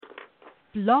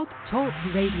Blog Talk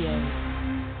Radio.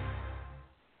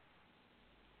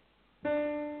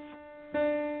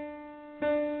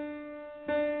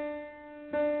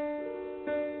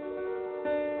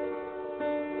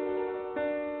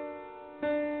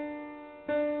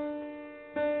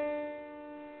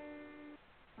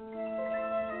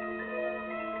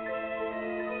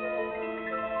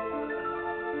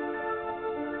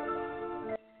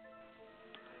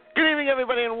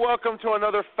 Welcome to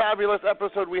another fabulous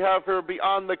episode we have here,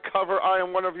 Beyond the Cover. I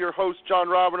am one of your hosts, John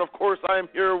Robb, and of course I am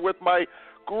here with my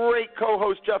great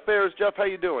co-host, Jeff Ayers. Jeff, how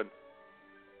you doing?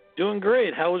 Doing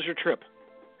great. How was your trip?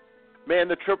 Man,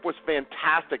 the trip was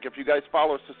fantastic. If you guys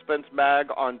follow Suspense Mag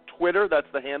on Twitter, that's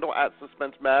the handle,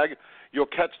 @Suspense Mag, you'll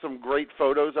catch some great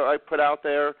photos that I put out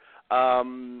there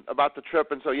about the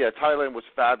trip. And so, yeah, Thailand was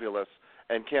fabulous,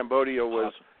 and Cambodia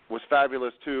was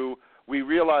fabulous too. We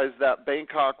realized that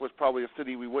Bangkok was probably a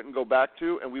city we wouldn't go back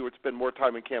to, and we would spend more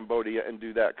time in Cambodia and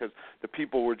do that because the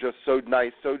people were just so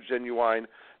nice, so genuine,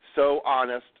 so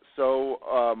honest, so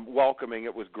welcoming.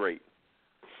 It was great.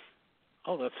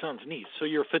 Oh, that sounds neat. So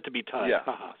you're fit to be tied. Yeah.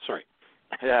 Sorry.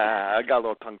 Yeah, I got a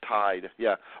little tongue-tied.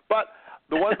 Yeah. But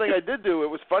the one thing I did do, it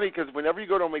was funny because whenever you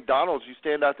go to a McDonald's, you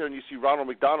stand out there and you see Ronald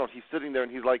McDonald. He's sitting there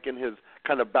and he's like in his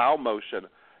kind of bow motion,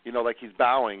 you know, like he's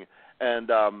bowing.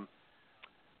 And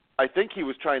I think he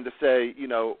was trying to say, you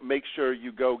know, make sure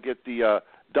you go get the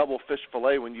double fish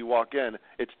fillet when you walk in.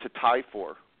 It's to tie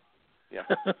for. Yeah.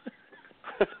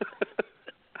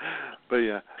 But,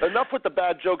 yeah. Enough with the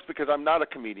bad jokes because I'm not a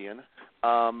comedian.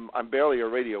 I'm barely a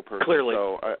radio person. Clearly.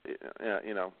 So, I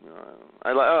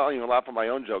even laugh at my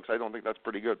own jokes. I don't think that's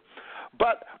pretty good.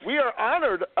 But we are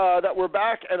honored that we're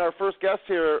back, and our first guest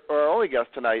here, or our only guest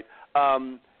tonight,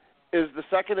 is the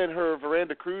second in her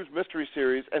Veranda Cruz mystery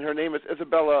series, and her name is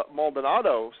Isabella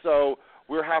Maldonado. So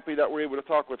we're happy that we're able to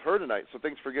talk with her tonight. So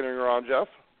thanks for getting her on, Jeff.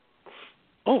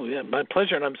 Oh, yeah, my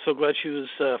pleasure, and I'm so glad she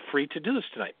was free to do this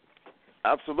tonight.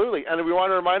 Absolutely. And we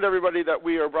want to remind everybody that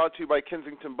we are brought to you by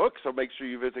Kensington Books, so make sure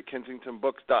you visit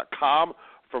kensingtonbooks.com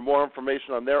for more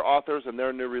information on their authors and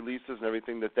their new releases and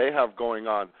everything that they have going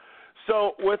on.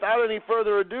 So without any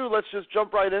further ado, let's just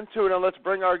jump right into it, and let's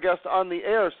bring our guest on the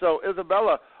air. So,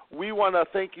 Isabella, we want to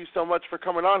thank you so much for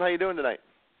coming on. How are you doing tonight?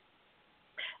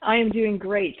 I am doing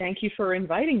great. Thank you for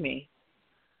inviting me.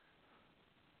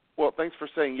 Well, thanks for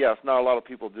saying yes. Not a lot of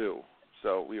people do,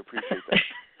 so we appreciate that.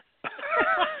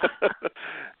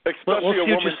 Especially a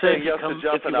woman saying yes to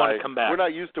Jeff and I. We're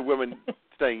not used to women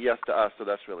saying yes to us, so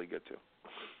that's really good too.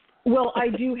 Well, I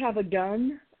do have a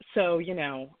gun, so, you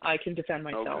know, I can defend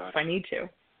myself if I need to.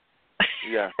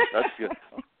 Yeah, that's good.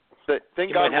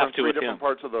 Thank God we're in three different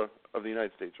parts of the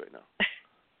United States right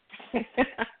now.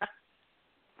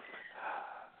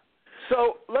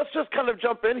 So let's just kind of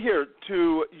jump in here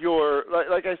to your,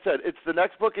 like I said, it's the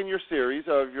next book in your series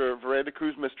of your Veranda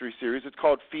Cruz mystery series. It's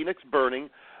called Phoenix Burning.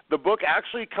 The book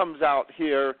actually comes out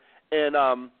here in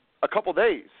a couple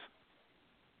days.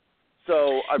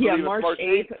 So I believe March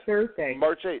it's March 8th. Thursday.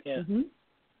 March 8th. Yeah. Mm-hmm.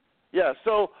 Yeah,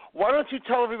 so why don't you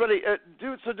tell everybody, why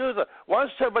don't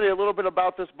you tell everybody a little bit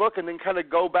about this book and then kind of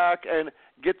go back and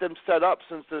get them set up,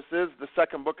 since this is the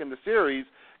second book in the series,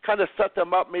 kind of set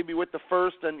them up maybe with the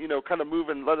first and, you know, kind of move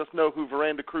and let us know who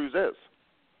Veranda Cruz is.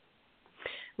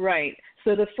 Right.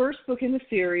 So the first book in the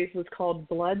series was called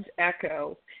Blood's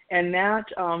Echo, and that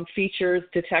features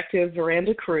Detective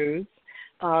Veranda Cruz.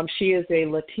 She is a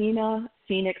Latina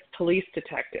Phoenix police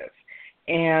detective,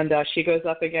 and she goes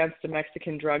up against a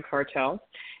Mexican drug cartel.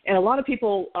 And a lot of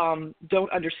people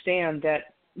don't understand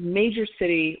that major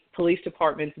city police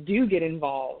departments do get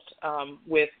involved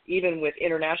with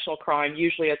international crime,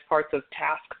 usually as parts of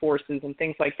task forces and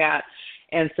things like that.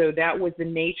 And so that was the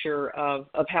nature of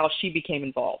how she became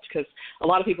involved, because a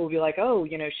lot of people will be like, oh,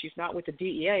 you know, she's not with the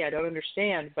DEA. I don't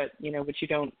understand, but you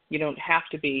don't have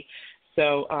to be.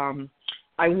 So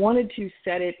I wanted to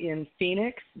set it in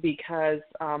Phoenix because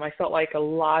I felt like a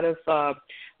lot of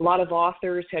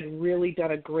authors had really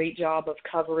done a great job of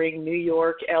covering New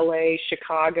York, LA,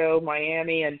 Chicago,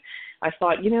 Miami, and I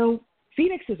thought, you know,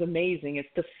 Phoenix is amazing. It's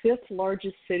the 5th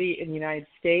largest city in the United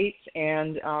States,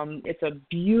 and it's a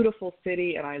beautiful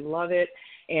city, and I love it.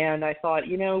 And I thought,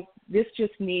 you know, this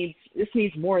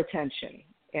needs more attention,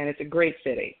 and it's a great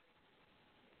city.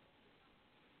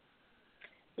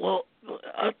 Well,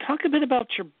 talk a bit about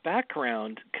your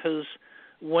background, because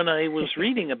when I was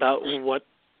reading about what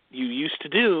you used to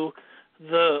do,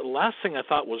 the last thing I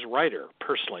thought was writer,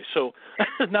 personally. So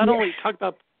not only talk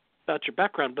about your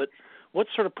background, but what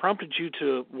sort of prompted you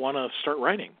to want to start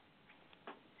writing?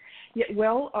 Yeah,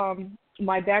 well,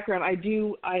 my background,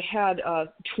 I had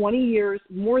 20 years,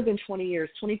 more than 20 years,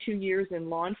 22 years in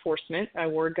law enforcement. I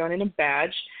wore a gun and a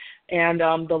badge. And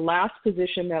the last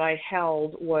position that I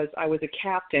held was I was a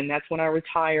captain. That's when I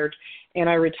retired. And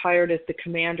I retired as the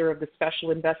commander of the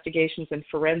Special Investigations and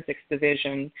Forensics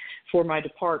Division for my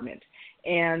department.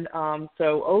 And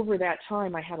so over that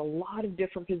time, I had a lot of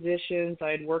different positions. I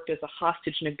had worked as a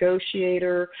hostage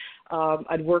negotiator.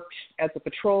 I'd worked as a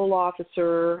patrol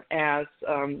officer, as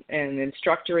an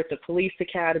instructor at the police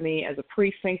academy, as a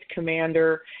precinct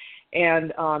commander,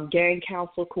 and gang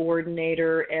council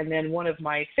coordinator. And then one of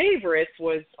my favorites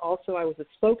was also I was a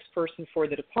spokesperson for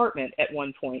the department at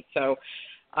one point. So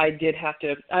I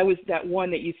was that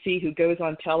one that you see who goes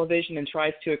on television and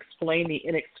tries to explain the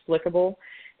inexplicable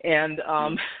and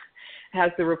has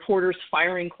the reporters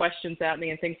firing questions at me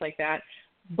and things like that.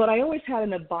 But I always had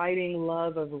an abiding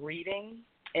love of reading,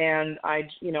 and I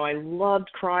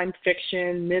loved crime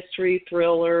fiction, mystery,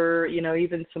 thriller,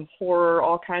 even some horror,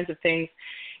 all kinds of things.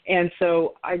 And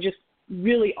so I just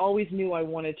really always knew I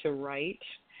wanted to write,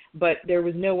 but there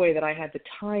was no way that I had the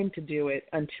time to do it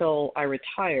until I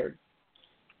retired.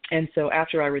 And so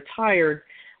after I retired,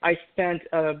 I spent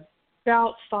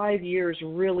about 5 years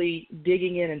really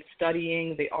digging in and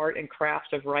studying the art and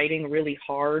craft of writing really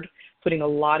hard, putting a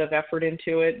lot of effort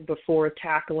into it before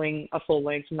tackling a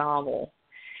full-length novel.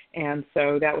 And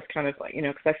so that was kind of like,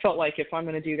 because I felt like if I'm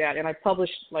going to do that, and I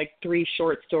published like 3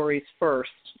 short stories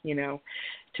first,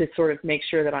 to sort of make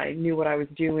sure that I knew what I was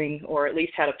doing, or at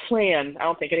least had a plan. I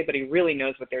don't think anybody really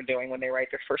knows what they're doing when they write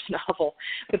their first novel,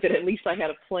 but that at least I had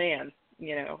a plan.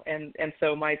 And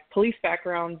so my police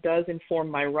background does inform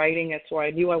my writing. That's why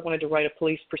I knew I wanted to write a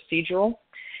police procedural.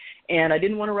 And I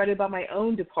didn't want to write about my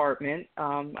own department.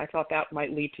 I thought that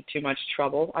might lead to too much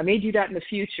trouble. I may do that in the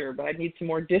future, but I need some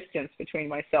more distance between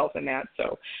myself and that.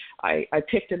 So I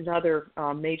picked another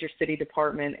major city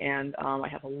department, and I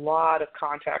have a lot of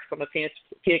contacts on the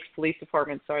Phoenix Police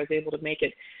Department, so I was able to make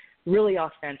it really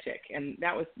authentic. And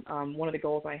that was one of the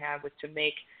goals I had, was to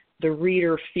make the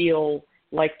reader feel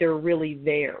like they're really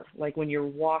there. Like when you're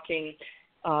walking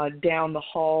down the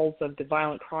halls of the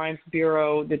Violent Crimes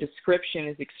Bureau, the description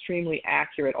is extremely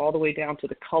accurate, all the way down to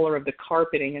the color of the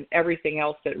carpeting and everything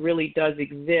else that really does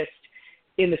exist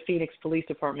in the Phoenix Police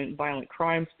Department Violent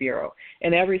Crimes Bureau,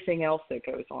 and everything else that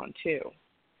goes on too.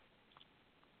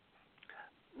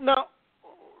 Now,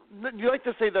 you like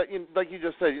to say that, like you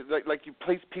just said, like you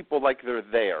place people like they're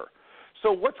there.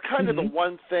 So what's kind of the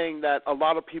one thing that a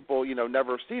lot of people,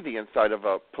 never see the inside of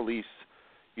a police,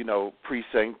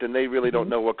 precinct, and they really don't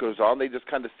know what goes on. They just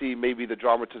kind of see maybe the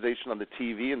dramatization on the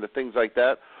TV and the things like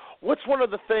that. What's one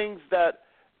of the things that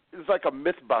is like a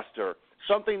myth buster,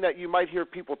 something that you might hear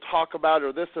people talk about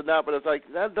or this and that, but it's like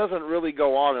that doesn't really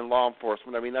go on in law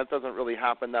enforcement. I mean, that doesn't really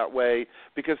happen that way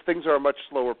because things are a much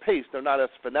slower pace. They're not as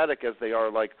frenetic as they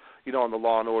are like, on the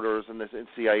Law and Orders and the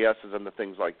NCISs and the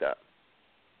things like that.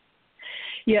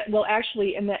 Yeah, well,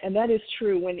 actually, and that is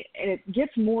true. And it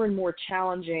gets more and more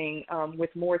challenging with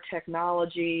more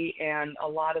technology and a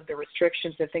lot of the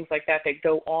restrictions and things like that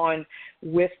go on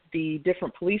with the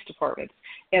different police departments.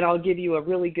 And I'll give you a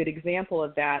really good example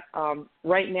of that.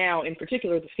 Right now, in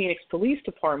particular, the Phoenix Police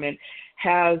Department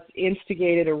has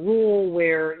instigated a rule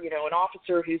where, an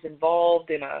officer who's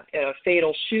involved in a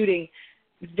fatal shooting,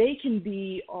 they can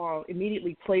be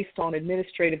immediately placed on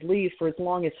administrative leave for as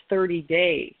long as 30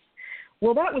 days.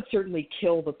 Well, that would certainly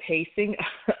kill the pacing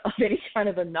of any kind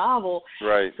of a novel.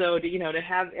 Right. So, to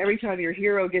have every time your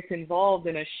hero gets involved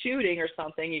in a shooting or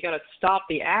something, you got to stop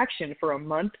the action for a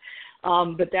month.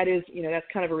 But that is, that's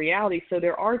kind of a reality. So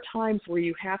there are times where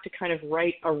you have to kind of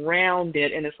write around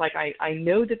it, and it's like I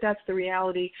know that that's the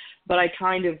reality, but I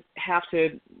kind of have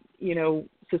to,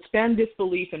 suspend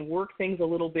disbelief and work things a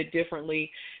little bit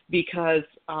differently because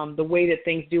the way that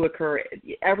things do occur,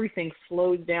 everything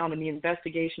slows down and the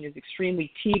investigation is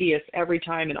extremely tedious every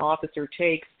time an officer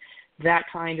takes that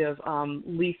kind of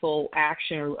lethal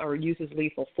action or uses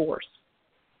lethal force.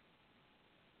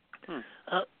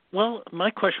 Well,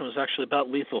 my question was actually about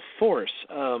lethal force.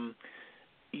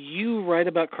 You write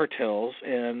about cartels,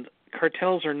 and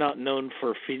cartels are not known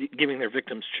for giving their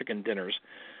victims chicken dinners.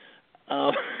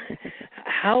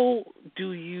 How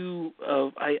do you,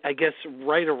 I guess,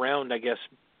 write around,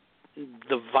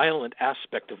 the violent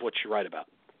aspect of what you write about?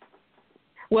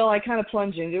 Well, I kind of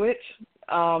plunge into it.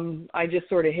 I just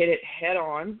sort of hit it head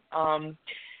on.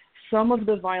 Some of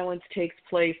the violence takes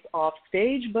place off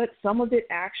stage, but some of it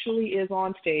actually is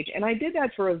on stage. And I did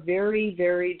that for a very,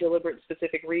 very deliberate,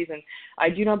 specific reason. I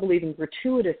do not believe in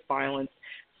gratuitous violence.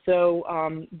 So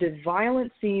the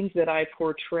violent scenes that I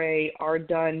portray are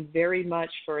done very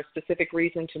much for a specific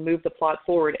reason to move the plot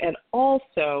forward. And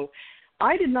also,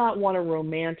 I did not want to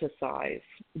romanticize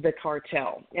the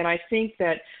cartel. And I think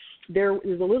that there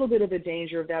is a little bit of a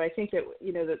danger of that. I think that,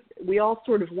 that we all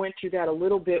sort of went through that a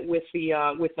little bit with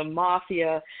the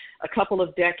mafia a couple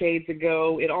of decades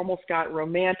ago. It almost got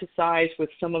romanticized with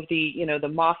some of the, the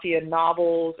mafia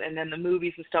novels, and then the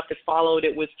movies and stuff that followed.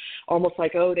 It was almost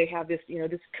like, oh, they have this,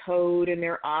 this code and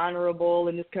they're honorable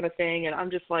and this kind of thing. And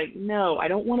I'm just like, no, I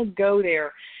don't want to go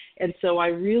there. And so I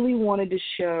really wanted to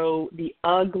show the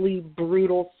ugly,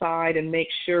 brutal side and make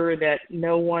sure that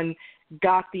no one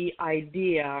got the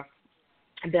idea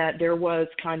that there was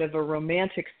kind of a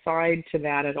romantic side to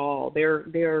that at all.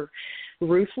 They're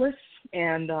ruthless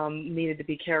and needed to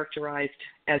be characterized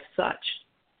as such.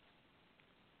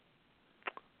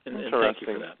 And thank you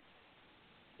for that.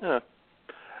 Yeah.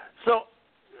 So,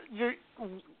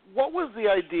 what was the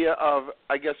idea of,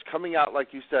 I guess, coming out, like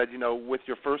you said, with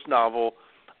your first novel,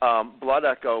 Blood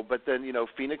Echo, but then,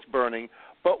 Phoenix Burning.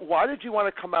 But why did you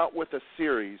want to come out with a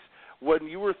series? When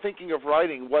you were thinking of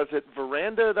writing, was it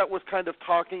Veranda that was kind of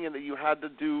talking and that you had to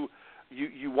do,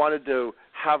 you wanted to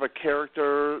have a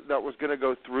character that was going to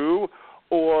go through,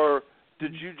 or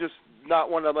did you just not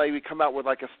want to maybe come out with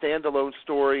like a standalone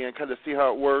story and kind of see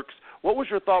how it works? What was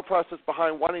your thought process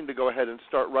behind wanting to go ahead and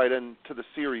start right into the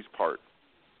series part?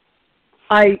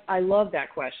 I love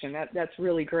that question. That's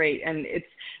really great. And it's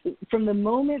from the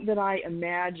moment that I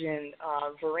imagined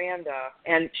Veranda,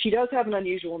 and she does have an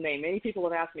unusual name. Many people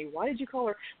have asked me, why did you call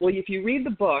her? Well, if you read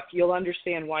the book, you'll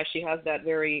understand why she has that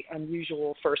very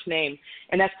unusual first name.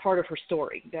 And that's part of her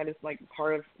story. That is like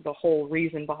part of the whole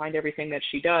reason behind everything that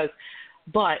she does.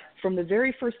 But from the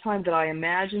very first time that I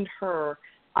imagined her,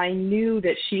 I knew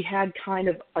that she had kind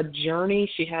of a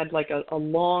journey. She had like a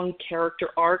long character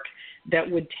arc that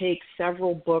would take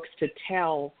several books to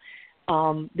tell.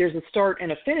 There's a start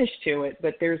and a finish to it,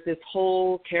 but there's this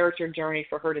whole character journey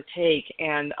for her to take.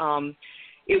 And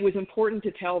it was important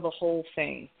to tell the whole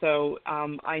thing. So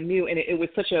I knew, and it was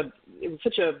such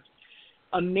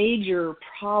a major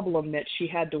problem that she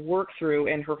had to work through,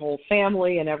 and her whole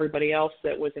family and everybody else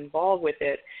that was involved with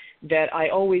it, that I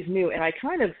always knew. And I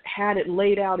kind of had it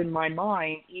laid out in my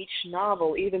mind, each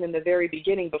novel, even in the very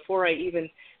beginning, before I even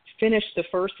finished the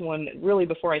first one, really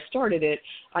before I started it,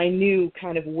 I knew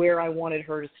kind of where I wanted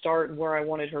her to start and where I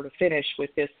wanted her to finish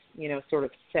with this, sort of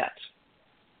set.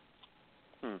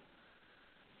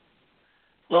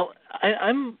 Well,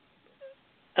 I'm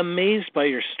amazed by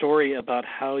your story about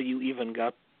how you even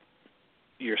got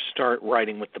your start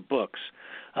writing with the books.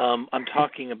 I'm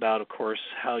talking about, of course,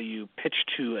 how you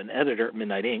pitched to an editor at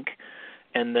Midnight Ink,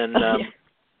 and then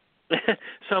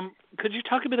could you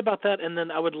talk a bit about that? And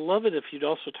then I would love it if you'd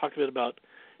also talk a bit about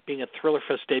being a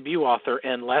ThrillerFest debut author,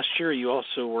 and last year you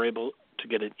also were able to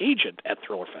get an agent at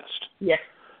ThrillerFest. Yes.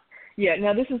 Yeah,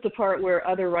 now this is the part where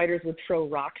other writers would throw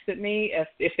rocks at me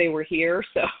if they were here,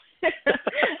 so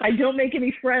I don't make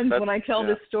any friends when I tell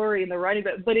this story in the writing,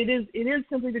 but it is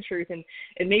simply the truth, and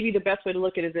maybe the best way to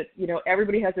look at it is that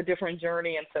everybody has a different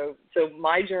journey, and so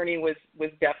my journey was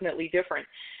definitely different.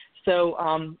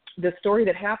 So the story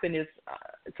that happened is,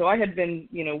 so I had been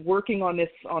working on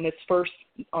this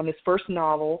first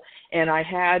novel, and I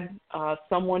had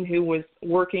someone who was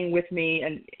working with me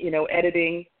and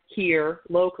editing here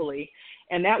locally.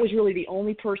 And that was really the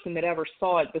only person that ever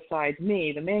saw it besides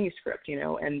me, the manuscript,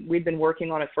 and we'd been working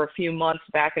on it for a few months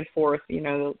back and forth,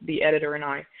 the editor and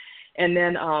I. And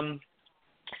then,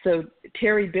 so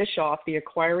Terry Bischoff, the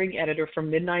acquiring editor from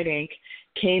Midnight Ink,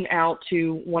 came out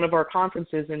to one of our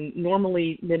conferences, and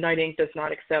normally Midnight Ink does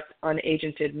not accept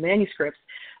unagented manuscripts,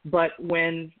 but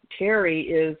when Terry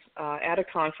is at a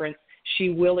conference, she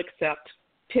will accept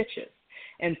pitches.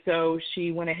 And so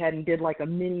she went ahead and did like a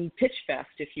mini pitch fest,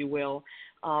 if you will.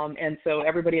 And so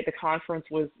everybody at the conference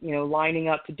was, lining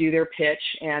up to do their pitch.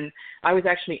 And I was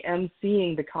actually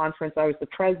emceeing the conference. I was the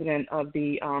president of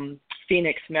the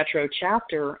Phoenix Metro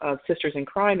chapter of Sisters in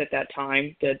Crime at that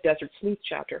time, the Desert Sleuth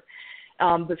chapter.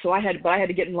 But I had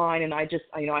to get in line, and I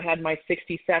had my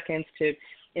 60 seconds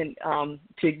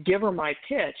to give her my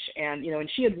pitch, and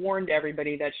she had warned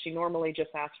everybody that she normally just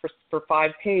asks for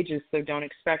 5 pages, so don't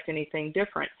expect anything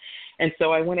different. And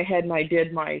so I went ahead and I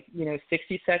did my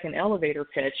 60-second elevator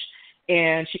pitch,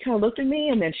 and she kind of looked at me,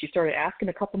 and then she started asking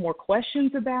a couple more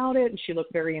questions about it, and she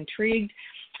looked very intrigued.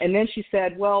 And then she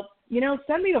said, well,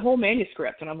 send me the whole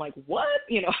manuscript. And I'm like, what?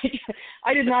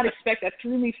 I did not expect that.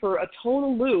 Threw me for a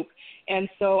total loop. And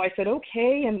so I said,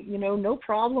 okay, and no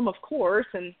problem, of course.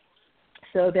 And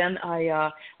so then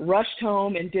I rushed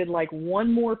home and did like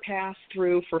one more pass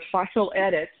through for final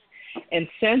edits. and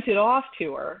sent it off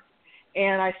to her.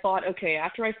 And I thought, okay,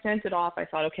 after I sent it off, I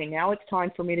thought, okay, now it's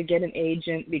time for me to get an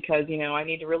agent because, I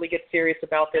need to really get serious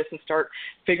about this and start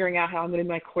figuring out how I'm going to do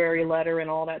my query letter and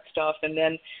all that stuff. And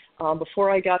then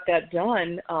before I got that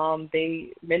done,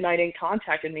 Midnight Ink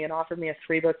contacted me and offered me a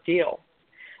 3-book deal.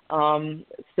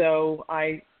 So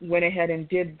I went ahead and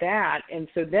did that. And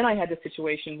so then I had the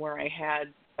situation where I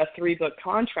had a 3-book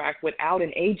contract without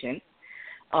an agent.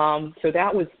 So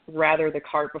that was rather the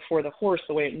cart before the horse,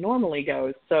 the way it normally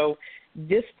goes. So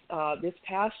this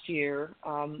past year,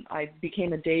 I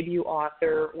became a debut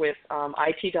author with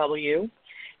ITW,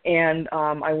 and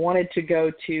I wanted to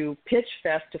go to Pitch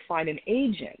Fest to find an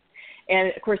agent.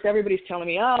 And, of course, everybody's telling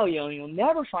me, oh, you'll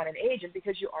never find an agent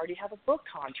because you already have a book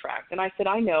contract. And I said,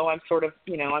 I know, I'm sort of,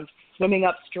 I'm swimming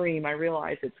upstream. I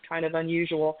realize it's kind of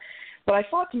unusual. But I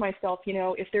thought to myself,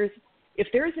 if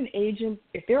there's an agent,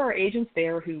 if there are agents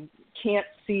there who can't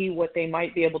see what they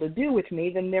might be able to do with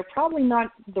me, then they're probably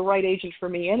not the right agent for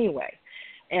me anyway.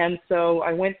 And so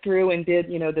I went through and did,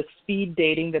 the speed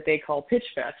dating that they call Pitch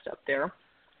Fest up there.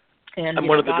 And I'm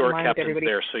one of the door captains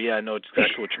there, so yeah, I know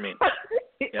exactly what you mean.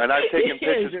 Yeah. And I've taken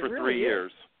pitches for 3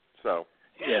 years, so.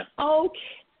 Yeah. Okay.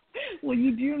 Well,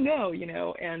 you do know,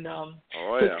 and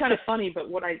so it's kind of funny. But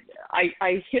what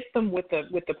I hit them with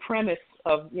the premise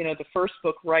of the first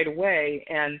book right away,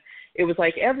 and it was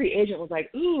like every agent was like,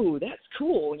 "Ooh, that's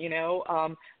cool,"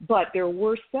 But there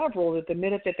were several that the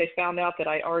minute that they found out that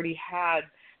I already had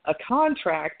a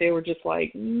contract, they were just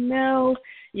like, "No,"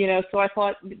 So I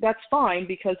thought that's fine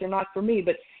because they're not for me.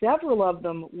 But several of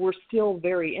them were still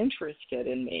very interested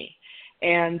in me,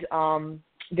 and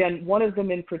then one of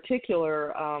them in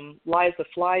particular, Liza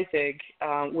Fleisig,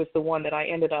 was the one that I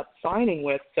ended up signing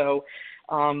with. So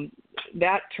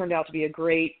that turned out to be a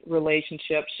great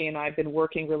relationship. She and I have been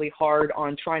working really hard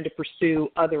on trying to pursue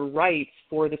other rights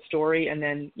for the story and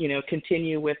then,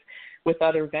 continue with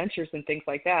other ventures and things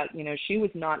like that. She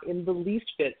was not in the least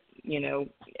bit,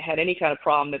 had any kind of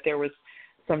problem that there was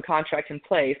some contract in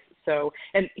place. So,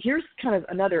 and here's kind of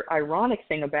another ironic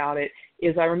thing about it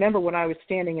is I remember when I was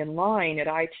standing in line at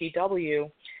ITW,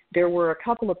 there were a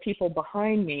couple of people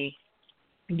behind me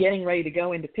getting ready to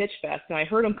go into Pitch Fest, and I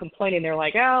heard them complaining. They're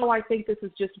like, oh, I think this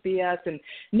is just BS, and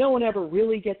no one ever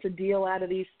really gets a deal out of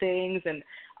these things. And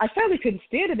I finally couldn't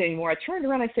stand it anymore. I turned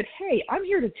around and I said, hey, I'm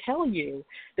here to tell you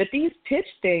that these pitch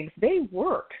things, they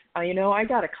work. I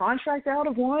got a contract out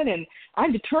of one, and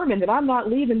I'm determined that I'm not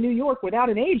leaving New York without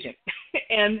an agent.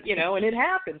 and it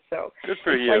happened. So good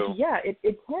for you. Like, yeah,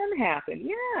 it can happen.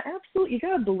 Yeah, absolutely. You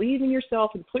got to believe in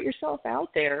yourself and put yourself out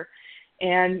there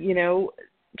and,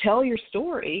 tell your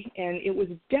story, and it was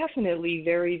definitely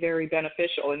very, very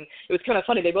beneficial. And it was kind of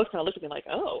funny. They both kind of looked at me like,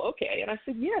 oh, okay. And I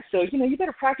said, yeah, so, you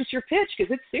better practice your pitch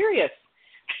because it's serious.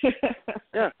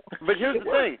 Yeah, but here's the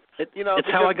thing. It's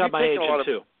how I got my agent,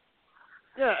 too.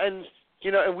 Yeah, and,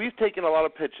 and we've taken a lot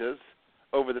of pitches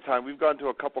over the time. We've gone to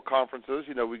a couple conferences.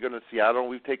 We go to Seattle, and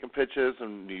we've taken pitches,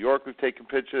 and New York, we've taken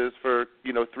pitches for,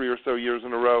 3 or so years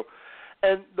in a row.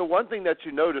 And the one thing that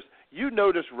you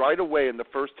notice right away in the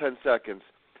first 10 seconds,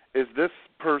 is this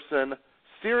person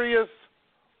serious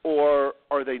or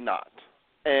are they not?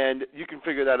 And you can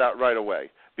figure that out right away.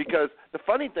 Because the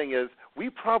funny thing is, we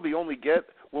probably only get,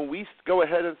 when we go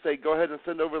ahead and say, go ahead and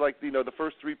send over the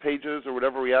first 3 pages or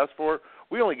whatever we ask for,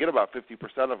 we only get about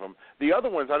 50% of them. The other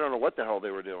ones, I don't know what the hell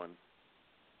they were doing.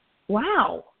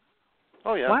 Wow.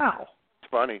 Oh, yeah. Wow.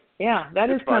 It's funny. Yeah, that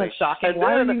is kind of shocking.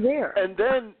 Why are you there? And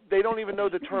then they don't even know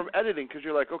the term editing because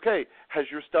you're like, okay, has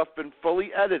your stuff been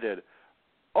fully edited?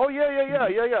 Oh,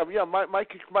 yeah. My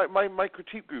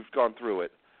critique group's gone through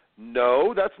it.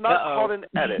 No, that's not called an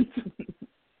edit.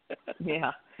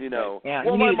 Yeah. Yeah.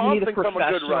 Well, my mom thinks I'm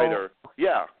a good writer.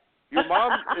 Yeah. Your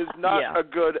mom is not a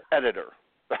good editor.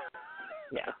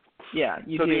 Yeah.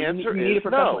 You so do. The answer you need is a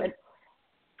professional. no.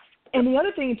 And the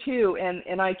other thing, too,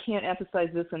 and I can't emphasize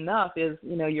this enough, is,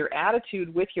 your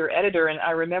attitude with your editor. And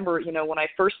I remember, when I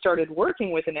first started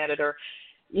working with an editor,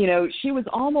 she was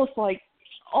almost like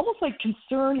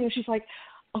concerned. She's like,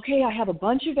 okay, I have a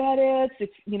bunch of edits.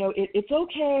 It's, it's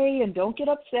okay, and don't get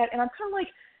upset. And I'm kind of like,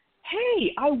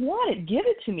 hey, I want it. Give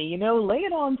it to me. Lay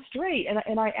it on straight.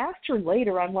 And I asked her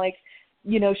later. I'm like,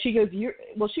 she goes,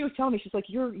 she was telling me, she's like,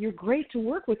 you're great to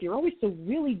work with. You're always so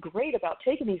really great about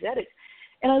taking these edits.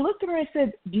 And I looked at her and I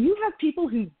said, do you have people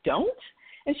who don't?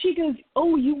 And she goes,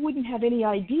 oh, you wouldn't have any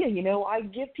idea. I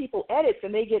give people edits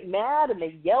and they get mad and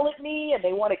they yell at me and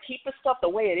they want to keep the stuff the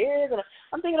way it is. And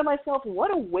I'm thinking to myself,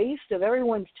 what a waste of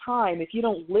everyone's time if you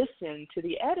don't listen to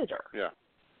the editor. Yeah.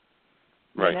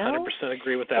 Right. 100%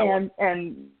 agree with that one.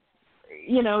 And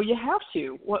you know, you have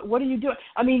to. What are you doing?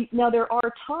 I mean, now there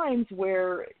are times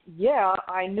where, yeah,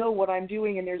 I know what I'm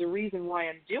doing and there's a reason why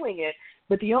I'm doing it,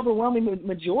 but the overwhelming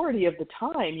majority of the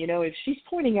time, you know, if she's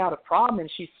pointing out a problem and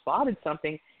she's spotted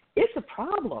something, it's a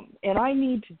problem, and I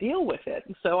need to deal with it,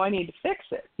 so I need to fix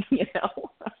it, you know.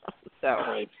 So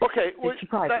Right. Okay, well,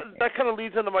 that kind of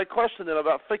leads into my question then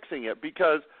about fixing it,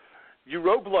 because you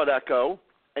wrote Blood Echo,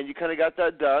 and you kind of got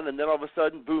that done, and then all of a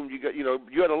sudden, boom,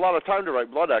 you had a lot of time to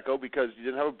write Blood Echo because you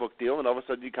didn't have a book deal, and all of a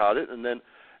sudden you got it, and then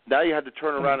now you had to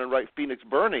turn around and write Phoenix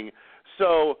Burning.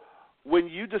 So when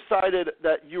you decided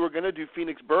that you were going to do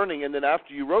Phoenix Burning, and then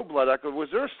after you wrote Blood Echo, was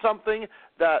there something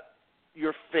that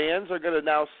your fans are going to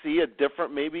now see a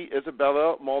different, maybe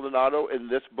Isabella Maldonado in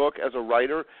this book as a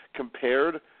writer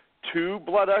compared to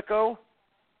Blood Echo?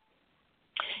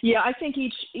 Yeah, I think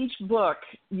each book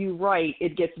you write,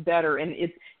 it gets better, and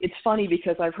it's funny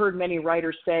because I've heard many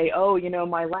writers say, "Oh, you know,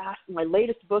 my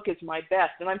latest book is my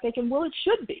best," and I'm thinking, well, it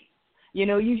should be. You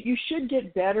know, you should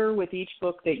get better with each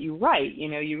book that you write. You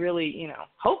know, you really, you know,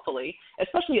 hopefully,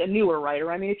 especially a newer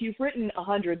writer. I mean, if you've written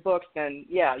 100 books, then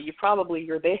yeah,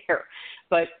 you're there.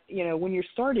 But you know, when you're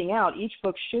starting out, each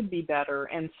book should be better.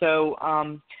 And so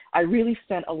I really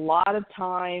spent a lot of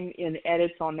time in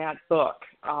edits on that book,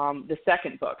 the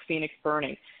second book, Phoenix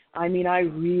Burning. I mean, I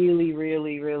really,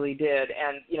 really, really did.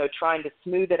 And, you know, trying to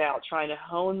smooth it out, trying to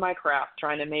hone my craft,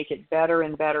 trying to make it better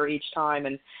and better each time.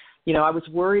 And you know, I was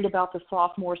worried about the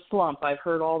sophomore slump. I've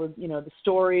heard all the, you know, the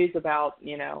stories about,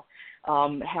 you know,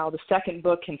 how the second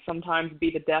book can sometimes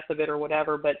be the death of it or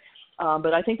whatever. But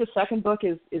I think the second book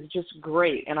is just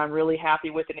great, and I'm really happy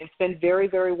with it. It's been very,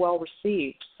 very well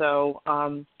received. So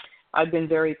I've been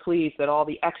very pleased that all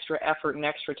the extra effort and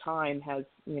extra time has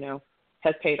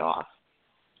paid off.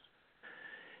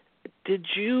 Did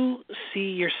you see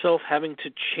yourself having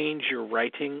to change your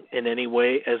writing in any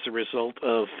way as a result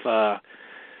of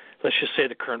let's just say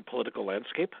the current political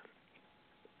landscape?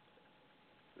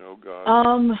 Oh,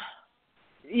 God.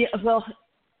 Yeah, well,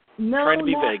 no, trying to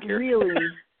be not vague here. really.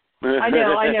 I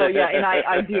know, yeah, and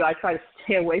I do. I try to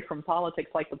stay away from politics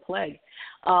like the plague,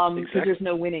 because there's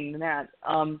no winning in that.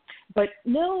 But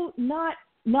no, not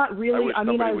really. I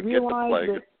mean, I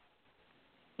realized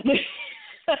that.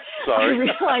 Sorry. I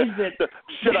realized that.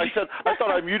 Shit, I thought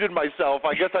I muted myself.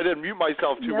 I guess I didn't mute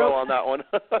myself too well on that one.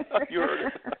 You heard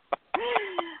it.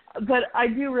 But I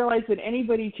do realize that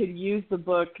anybody could use the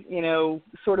book, you know,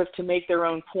 sort of to make their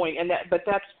own point, but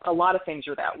that's a lot of things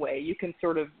are that way. You can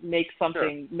sort of make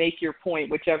something, make your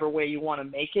point whichever way you want to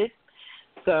make it.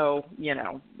 So, you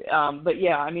know, but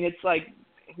yeah, I mean, it's like,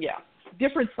 yeah,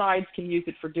 different sides can use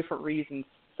it for different reasons.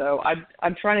 So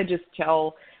I'm trying to just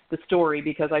tell the story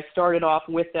because I started off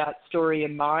with that story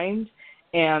in mind,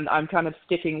 and I'm kind of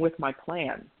sticking with my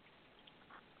plan.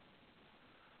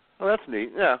 Oh, that's neat.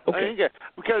 Yeah. Okay. I mean, yeah,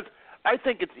 because I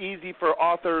think it's easy for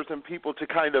authors and people to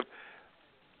kind of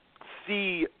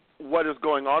see what is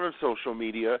going on in social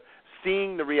media,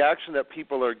 seeing the reaction that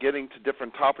people are getting to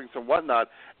different topics and whatnot,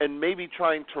 and maybe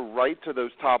trying to write to those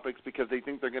topics because they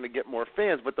think they're going to get more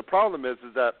fans. But the problem is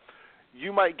that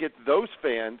you might get those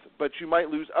fans, but you might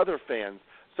lose other fans.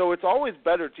 So it's always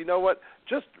better to, you know what,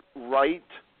 just write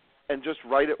and just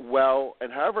write it well,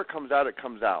 and however it comes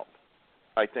out,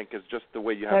 I think is just the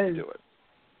way you have to do it.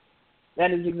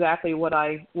 That is exactly what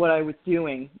I was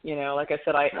doing. You know, like I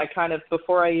said, I kind of,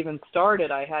 before I even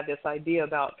started, I had this idea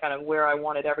about kind of where I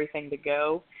wanted everything to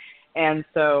go. And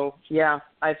so, yeah,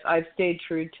 I've stayed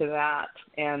true to that.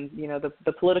 And, you know,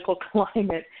 the political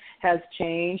climate has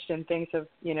changed and things have,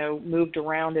 you know, moved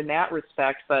around in that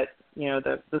respect. But, you know,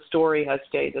 the story has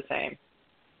stayed the same.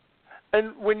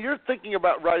 And when you're thinking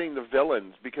about writing the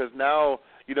villains, because now,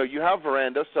 you know, you have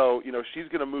Veranda, so, you know, she's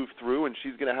going to move through and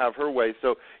she's going to have her way.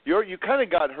 So you kind of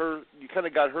got her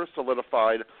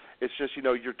solidified. It's just, you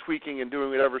know, you're tweaking and doing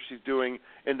whatever she's doing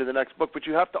into the next book. But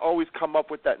you have to always come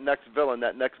up with that next villain,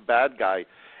 that next bad guy.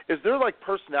 Is there, like,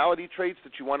 personality traits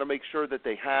that you want to make sure that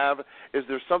they have? Is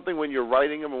there something when you're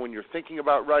writing them or when you're thinking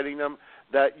about writing them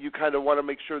that you kind of want to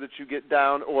make sure that you get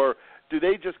down? Or do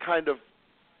they just kind of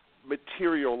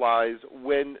materialize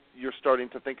when you're starting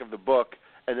to think of the book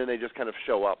and then they just kind of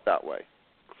show up that way?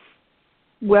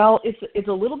 Well, it's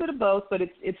a little bit of both, but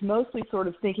it's mostly sort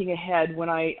of thinking ahead. When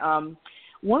I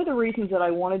one of the reasons that I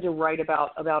wanted to write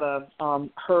about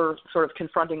her sort of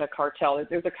confronting a cartel,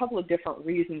 there's a couple of different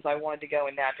reasons I wanted to go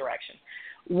in that direction.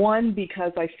 One,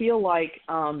 because I feel like,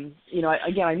 you know,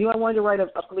 again, I knew I wanted to write a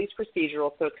police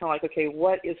procedural, so it's kind of like, okay,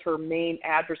 what is her main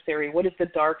adversary? What is the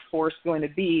dark force going to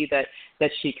be that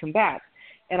she combats?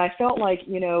 And I felt like,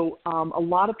 you know, a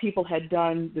lot of people had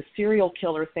done the serial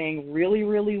killer thing really,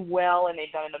 really well, and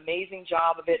they'd done an amazing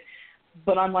job of it.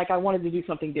 but I'm like, I wanted to do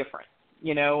something different,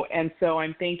 and so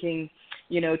I'm thinking,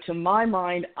 to my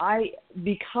mind,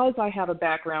 because I have a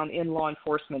background in law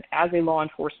enforcement as a law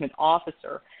enforcement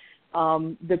officer,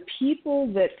 the people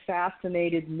that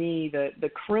fascinated me, the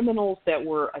criminals that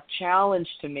were a challenge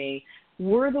to me,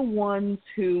 were the ones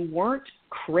who weren't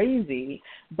crazy,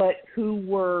 but who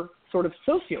were sort of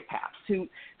sociopaths,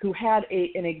 who had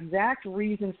an exact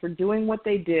reason for doing what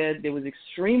they did. It was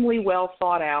extremely well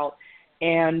thought out,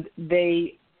 and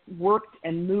they worked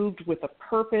and moved with a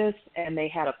purpose, and they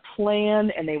had a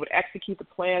plan, and they would execute the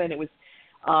plan, and it was,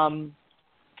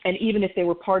 and even if they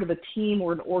were part of a team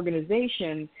or an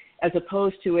organization, as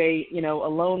opposed to a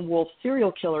lone wolf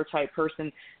serial killer type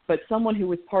person, but someone who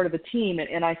was part of a team.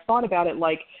 And I thought about it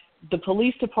like the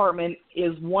police department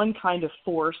is one kind of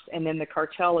force, and then the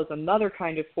cartel is another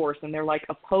kind of force, and they're like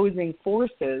opposing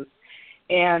forces,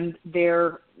 and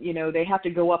they have to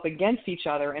go up against each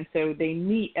other, and so they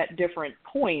meet at different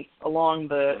points along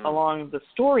the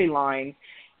storyline.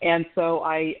 And so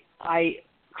I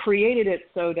created it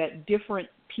so that different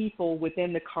people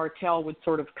within the cartel would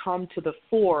sort of come to the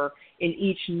fore in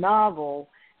each novel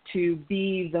to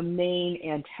be the main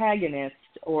antagonist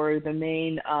or the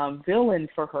main villain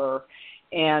for her.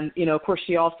 And, of course,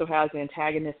 she also has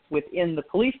antagonists within the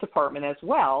police department as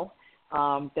well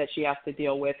that she has to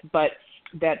deal with, but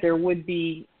that there would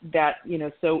be that,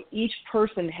 so each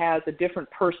person has a different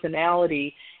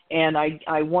personality, and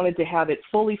I wanted to have it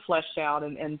fully fleshed out,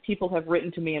 and people have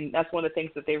written to me, and that's one of the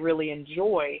things that they really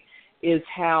enjoy, is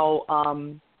how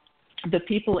the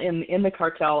people in the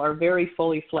cartel are very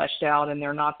fully fleshed out, and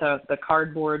they're not the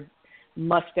cardboard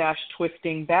mustache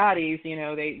twisting baddies.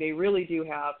 They really do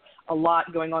have a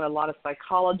lot going on, a lot of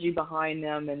psychology behind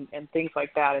them and things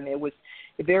like that. And it was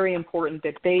very important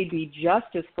that they be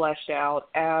just as fleshed out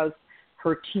as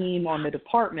her team on the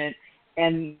department.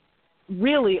 And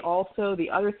really also the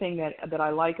other thing that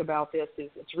I like about this is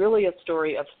it's really a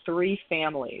story of three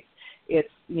families. It's,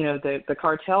 the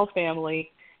cartel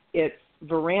family, it's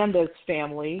Veranda's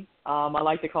family. I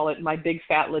like to call it my big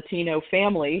fat Latino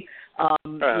family.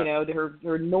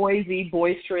 Her noisy,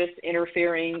 boisterous,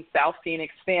 interfering South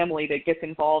Phoenix family that gets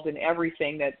involved in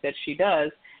everything that she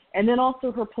does. And then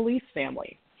also her police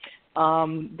family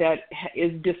that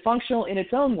is dysfunctional in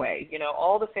its own way.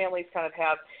 All the families kind of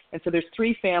have, and so there's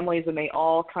three families, and they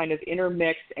all kind of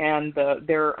intermix, and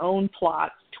their own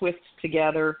plots twist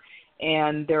together,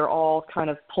 and they're all kind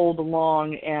of pulled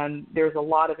along, and there's a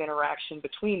lot of interaction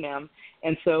between them.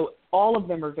 And so all of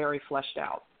them are very fleshed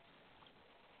out.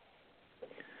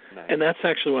 Nice. And that's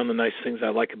actually one of the nice things I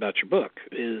like about your book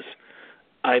is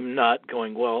I'm not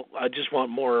going, well, I just want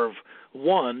more of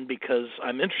one because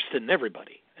I'm interested in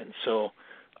everybody. And so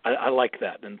I like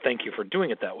that, and thank you for doing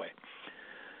it that way.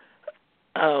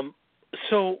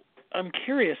 So I'm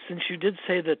curious, since you did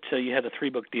say that you had a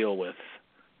 3-book deal with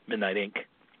Midnight Inc.,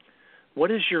 what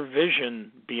is your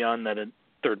vision beyond that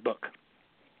third book?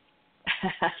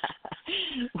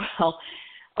 Well,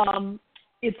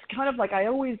 it's kind of like I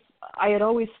had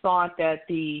always thought that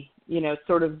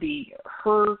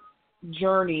her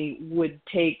journey would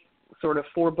take sort of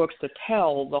 4 books to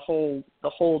tell the whole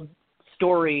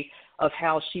story of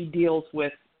how she deals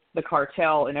with the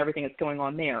cartel and everything that's going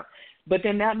on there. But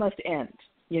then that must end.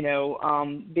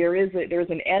 There's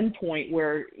an end point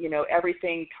where,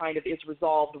 everything kind of is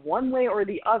resolved one way or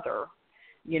the other,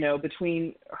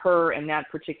 between her and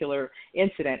that particular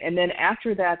incident. And then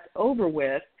after that's over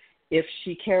with, if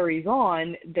she carries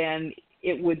on, then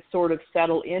it would sort of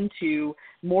settle into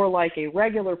more like a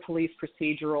regular police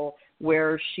procedural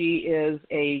where she is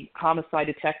a homicide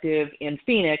detective in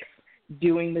Phoenix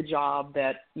doing the job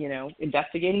that,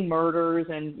 investigating murders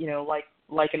and,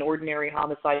 like an ordinary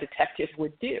homicide detective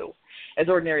would do, as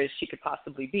ordinary as she could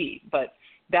possibly be. But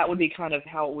that would be kind of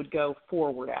how it would go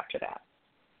forward after that.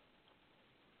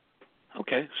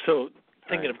 Okay, so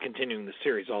thinking of continuing the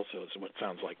series also is what it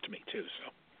sounds like to me too.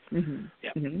 So,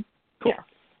 yeah, cool. Yeah.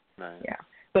 Nice. Yeah,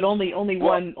 but only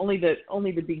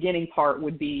the beginning part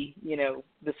would be,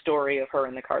 the story of her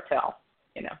and the cartel.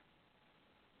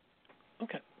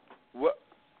 Okay. Well,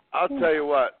 I'll tell you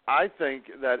what. I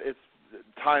think that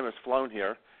time has flown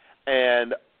here,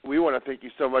 and we want to thank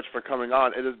you so much for coming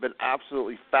on. It has been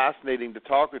absolutely fascinating to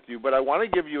talk with you, but I want to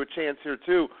give you a chance here,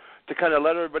 too, to kind of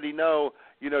let everybody know,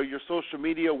 your social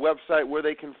media website, where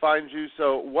they can find you.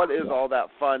 So what is all that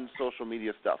fun social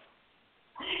media stuff?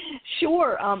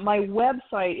 Sure. My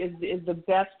website is the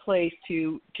best place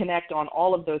to connect on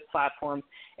all of those platforms,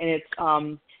 and it's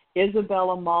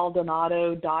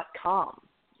IsabellaMaldonado.com.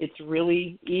 It's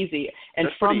really easy. And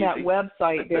That's from that easy.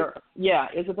 website,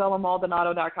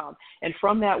 IsabellaMaldonado.com. And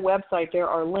from that website, there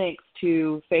are links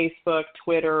to Facebook,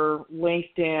 Twitter,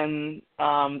 LinkedIn,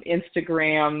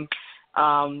 Instagram,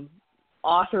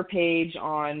 author page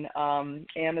on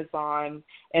Amazon,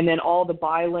 and then all the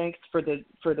buy links for the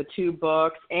 2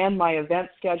 books and my event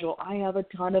schedule. I have a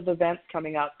ton of events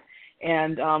coming up,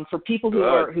 and for people who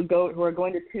are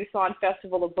going to Tucson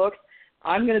Festival of Books,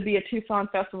 I'm going to be at Tucson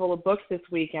Festival of Books this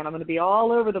weekend. I'm going to be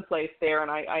all over the place there, and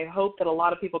I hope that a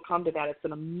lot of people come to that. It's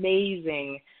an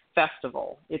amazing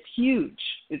festival. It's huge.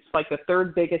 It's like the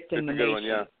 3rd biggest in the nation. One,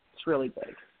 yeah. It's really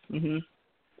big. It's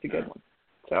a good one.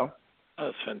 So. Oh,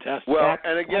 that's fantastic. Well,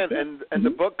 and again, and the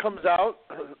book comes out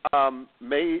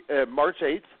March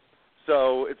 8th,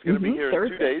 so it's going to be here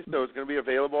Thursday. in 2 days, so it's going to be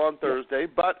available on Thursday,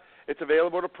 but it's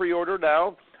available to pre-order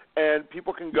now, and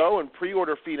people can go and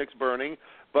pre-order Phoenix Burning,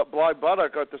 but Black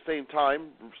Buttock at the same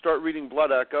time, start reading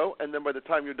Blood Echo, and then by the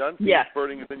time you're done, Phoenix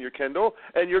Burning is in your Kindle,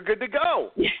 and you're good to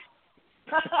go. Yeah.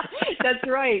 That's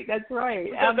right.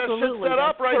 Absolutely. That shit's set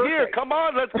up right here. Come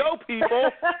on, let's go,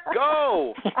 people.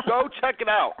 Go check it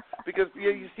out. Because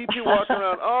you see people walking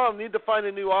around, I need to find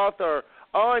a new author.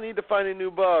 I need to find a new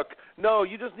book. No,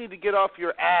 you just need to get off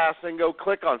your ass and go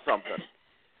click on something.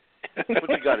 That's what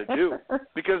you got to do.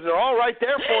 Because they're all right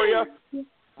there for you.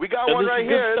 We got one right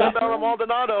here, Isabella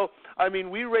Maldonado. I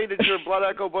mean, we rated your Blood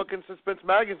Echo book in Suspense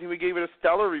Magazine. We gave it a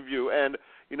stellar review. And,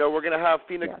 we're going to have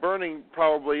Phoenix Burning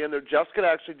probably in there. Jeff's going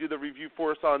to actually do the review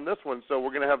for us on this one. So we're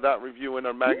going to have that review in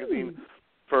our magazine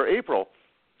for April.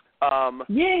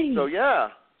 Yay. So, yeah.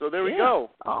 So there we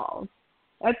go. Oh,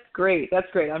 that's great.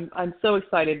 I'm so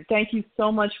excited. Thank you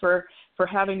so much for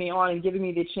having me on and giving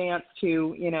me the chance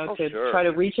to try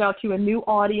to reach out to a new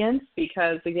audience,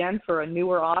 because again, for a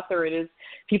newer author, it is,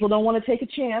 people don't want to take a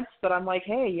chance, but I'm like,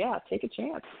 hey, take a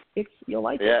chance. You'll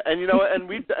like it. Yeah,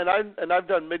 and I've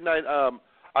done Midnight.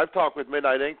 I've talked with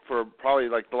Midnight Ink for probably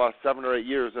like the last 7 or 8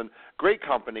 years, and great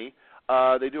company.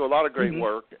 They do a lot of great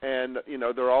work, and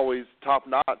they're always top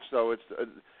notch. So it's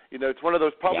it's one of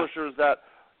those publishers that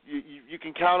you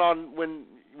can count on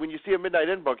when you see a Midnight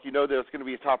Inn book, that it's going to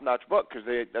be a top notch book, because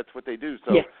that's what they do.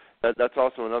 So that's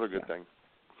also another good thing.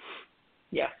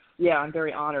 Yeah, I'm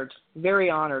very honored, and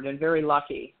very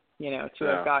lucky, to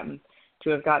have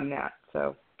gotten that.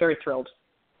 So very thrilled.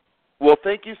 Well,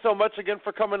 thank you so much again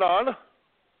for coming on,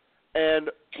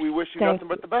 and we wish you nothing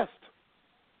but the best.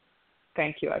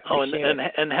 Thank you. I appreciate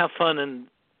it. And have fun, and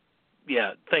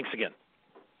thanks again.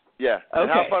 Yeah, and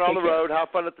have fun on the road. Have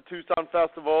fun at the Tucson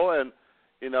Festival, and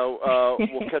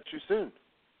we'll catch you soon.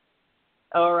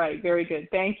 All right, very good.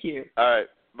 Thank you. All right,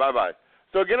 bye-bye.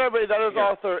 So again, everybody, that is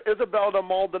author Isabella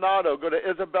Maldonado. Go to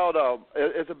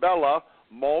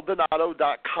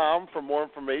IsabellaMaldonado.com for more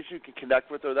information. You can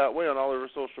connect with her that way on all of her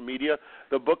social media.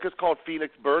 The book is called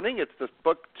Phoenix Burning. It's the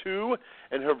book 2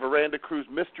 in her Veranda Cruise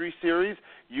Mystery Series.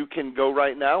 You can go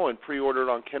right now and pre-order it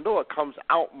on Kindle. It comes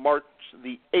out March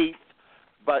the 8th.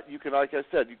 But you can, like I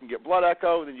said, you can get Blood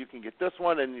Echo, then you can get this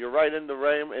one, and you're right in the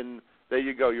frame, and there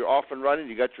you go. You're off and running.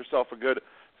 You got yourself a good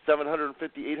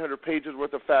 750, 800 pages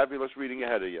worth of fabulous reading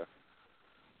ahead of you.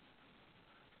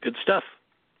 Good stuff.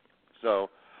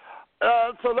 So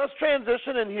let's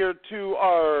transition in here to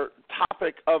our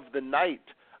topic of the night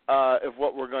of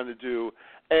what we're going to do.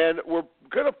 And we're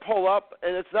going to pull up,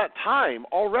 and it's that time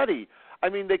already. I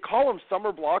mean, they call them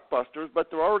summer blockbusters, but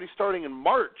they're already starting in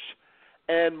March.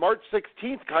 And March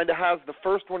 16th kind of has the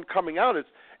first one coming out.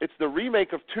 It's the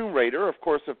remake of Tomb Raider, of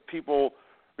course, if people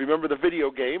remember the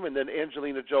video game, and then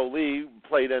Angelina Jolie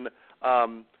played in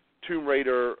Tomb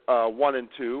Raider 1 and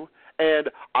 2. And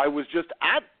I was just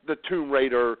at the Tomb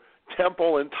Raider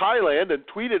temple in Thailand and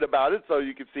tweeted about it, so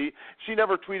you can see. She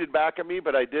never tweeted back at me,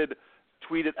 but I did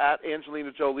tweet it at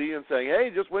Angelina Jolie and saying,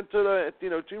 hey, just went to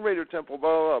the Tomb Raider temple,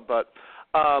 blah, blah, blah. But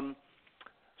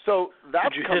so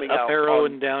that's coming out. Did you hit up arrow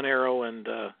and down arrow and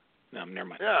no, never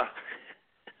mind. Yeah.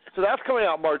 So that's coming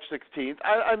out March 16th.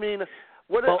 I mean,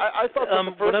 I thought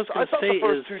the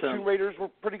first two Tomb Raiders were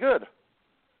pretty good.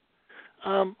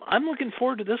 I'm looking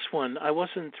forward to this one. I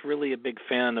wasn't really a big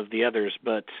fan of the others,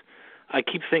 but I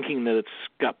keep thinking that it's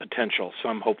got potential, so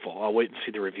I'm hopeful. I'll wait and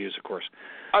see the reviews, of course.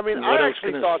 I mean, I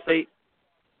actually thought that...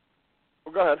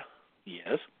 Well, go ahead.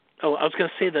 Yes. Oh, I was going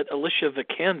to say that Alicia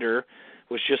Vikander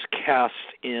was just cast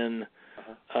in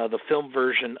the film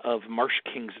version of Marsh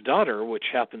King's Daughter, which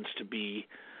happens to be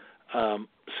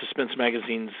Suspense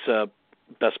Magazine's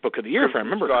best book of the year, if I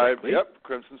remember correctly. Yep,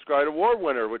 Crimson Scribe Award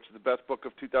winner, which is the best book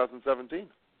of 2017.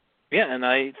 Yeah, and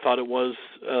I thought it was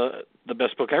the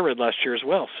best book I read last year as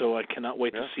well, so I cannot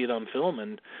wait to see it on film,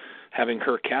 and having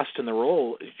her cast in the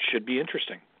role, it should be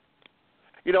interesting.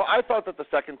 I thought that the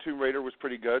second Tomb Raider was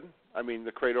pretty good. I mean,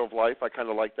 the Cradle of Life, I kind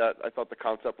of liked that. I thought the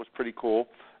concept was pretty cool.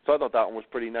 So I thought that one was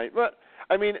pretty nice. But,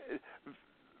 I mean,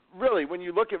 really, when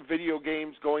you look at video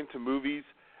games going to movies,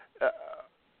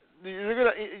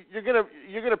 you're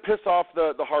gonna piss off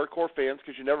the hardcore fans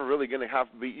because you're never really gonna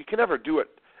have to be. You can never do it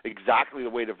exactly the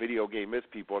way the video game is.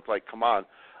 People, it's like, come on.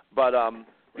 But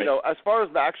as far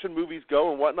as the action movies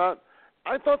go and whatnot,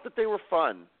 I thought that they were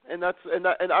fun, and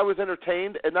I was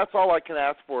entertained, and that's all I can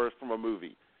ask for is from a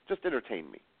movie. Just entertain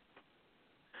me.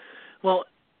 Well,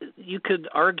 you could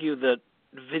argue that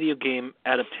video game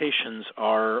adaptations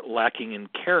are lacking in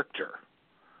character.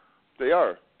 They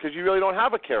are, because you really don't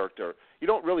have a character. You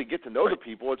don't really get to know the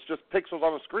people. It's just pixels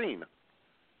on a screen.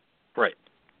 Right.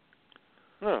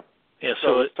 Huh. Yeah.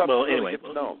 So it's tough to really anyway. get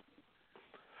to know.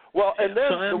 Well, and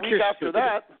then the week after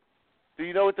that, do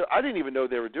you know what? I didn't even know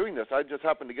they were doing this. I just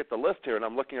happened to get the list here, and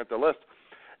I'm looking at the list.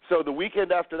 So the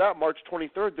weekend after that, March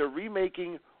 23rd, they're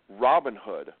remaking Robin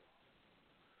Hood.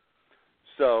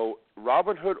 So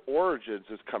Robin Hood Origins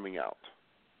is coming out.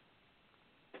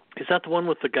 Is that the one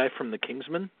with the guy from The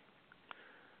Kingsman?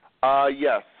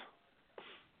 Yes.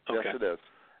 Okay. Yes, it is.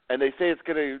 And they say it's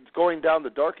going down the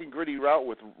dark and gritty route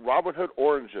with Robin Hood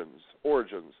Origins.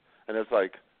 And it's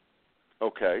like,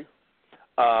 okay.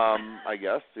 I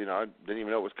guess, I didn't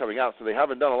even know it was coming out. So they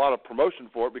haven't done a lot of promotion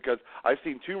for it because I've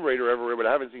seen Tomb Raider everywhere, but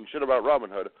I haven't seen shit about Robin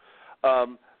Hood.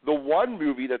 The one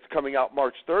movie that's coming out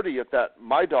March 30th that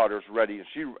my daughter's ready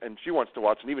and she wants to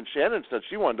watch, and even Shannon said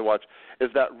she wanted to watch, is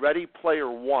that Ready Player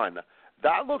One.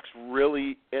 That looks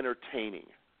really entertaining.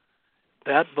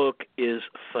 That book is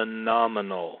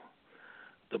phenomenal.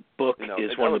 The book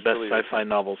is one of the best sci-fi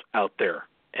novels out there,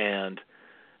 and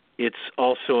it's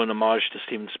also an homage to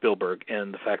Steven Spielberg,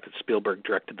 and the fact that Spielberg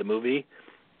directed the movie,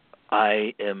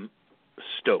 I am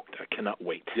stoked. I cannot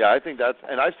wait. Yeah, I think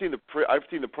and I've seen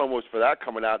the promos for that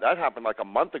coming out. That happened like a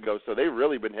month ago, so they've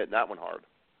really been hitting that one hard.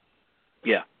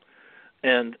 Yeah,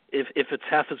 and if it's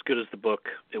half as good as the book,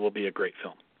 it will be a great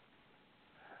film.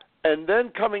 And then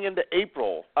coming into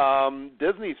April,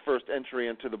 Disney's first entry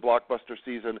into the blockbuster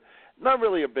season, not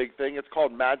really a big thing. It's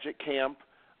called Magic Camp.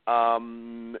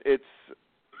 It's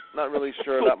not really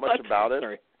sure that much about it.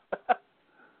 Sorry.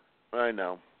 I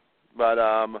know. But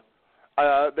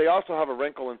they also have A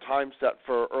Wrinkle in Time set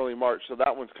for early March, so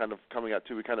that one's kind of coming out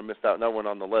too. We kind of missed out another one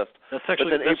on the list. That's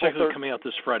actually coming out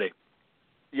this Friday.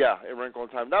 Yeah, A Wrinkle in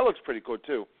Time. That looks pretty good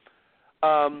too.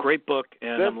 Great book,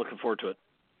 and I'm looking forward to it.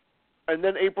 And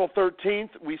then April 13th,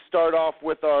 we start off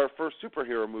with our first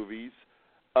superhero movies.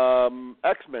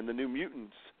 X-Men, The New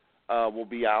Mutants, will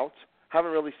be out.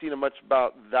 Haven't really seen much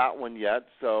about that one yet,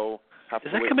 so have to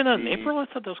wait. Is that coming out in April? I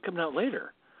thought that was coming out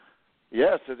later.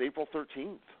 Yeah, it says April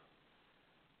 13th.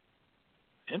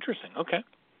 Interesting. Okay.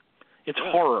 It's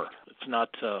horror. It's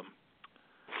not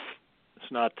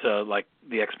like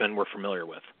the X-Men we're familiar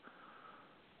with.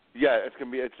 Yeah,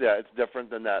 it's different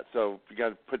than that. So you got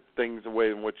to put things away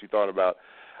in what you thought about.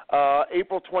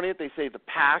 April 20th, they say The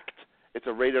Pact. It's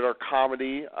a rated-R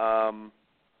comedy.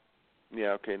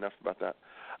 Enough about that.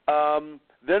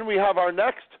 Then we have our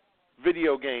next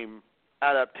video game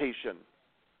adaptation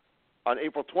on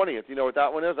April 20th. You know what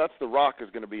that one is? That's The Rock is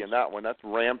going to be in that one. That's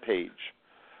Rampage.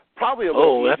 Probably a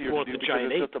little easier to do because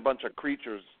it's just a bunch of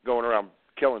creatures going around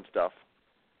killing stuff.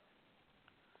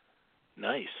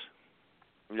 Nice.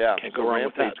 Yeah, Can't go wrong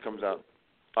with that. Rampage comes out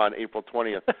on April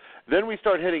 20th. Then we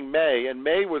start hitting May, and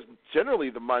May was generally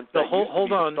the month that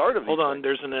hold on. Things.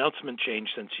 There's an announcement change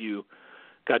since you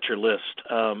got your list.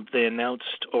 They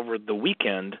announced over the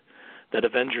weekend that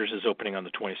Avengers is opening on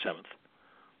the 27th.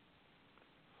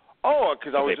 Oh,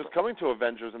 because I was just coming to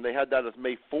Avengers, and they had that as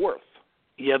May 4th.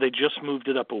 Yeah, they just moved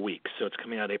it up a week, so it's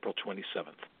coming out April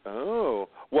 27th. Oh.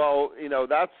 Well,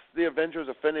 that's the Avengers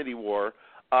Infinity War.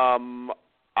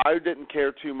 I didn't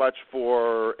care too much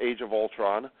for Age of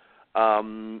Ultron.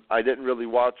 I didn't really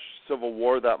watch Civil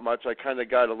War that much. I kind of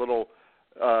got a little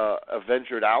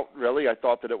Avengered out, really. I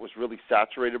thought that it was really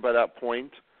saturated by that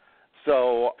point.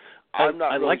 So I'm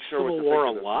not really sure what to think of it. I liked Civil War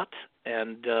a lot,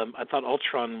 and I thought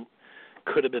Ultron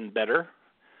could have been better.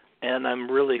 And I'm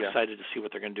really excited to see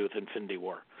what they're going to do with Infinity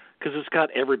War because it's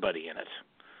got everybody in it.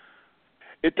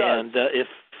 It does. And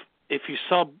if you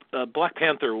saw Black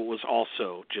Panther was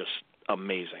also just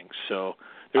amazing. So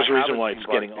there's a reason why it's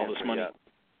getting all this money. Yet.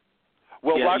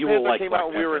 Well, Black Panther came out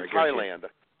when we were in Thailand,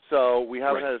 so we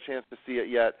haven't had a chance to see it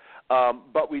yet.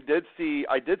 But I did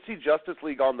see Justice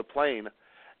League on the plane,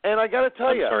 and I got to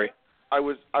tell you, I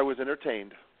was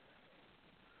entertained.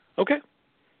 Okay.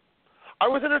 I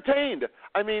was entertained.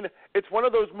 I mean, it's one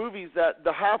of those movies that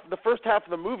the first half of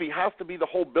the movie has to be the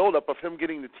whole build-up of him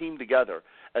getting the team together,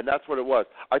 and that's what it was.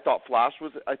 I thought Flash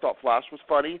was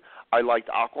funny. I liked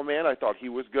Aquaman. I thought he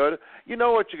was good. You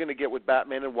know what you're going to get with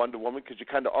Batman and Wonder Woman because you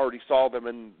kind of already saw them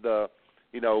in the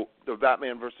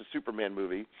Batman versus Superman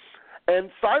movie, and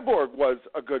Cyborg was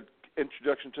a good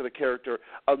introduction to the character.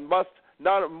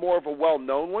 Not more of a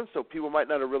well-known one, so people might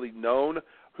not have really known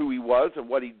who he was and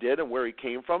what he did and where he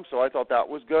came from, so I thought that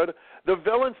was good. The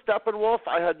villain, Steppenwolf,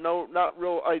 I had not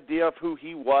real idea of who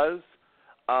he was,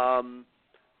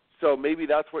 so maybe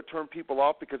that's what turned people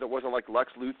off because it wasn't like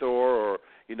Lex Luthor or,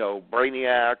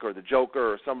 Brainiac or the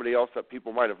Joker or somebody else that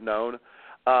people might have known.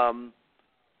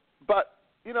 But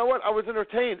you know what? I was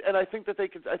entertained, and I think that they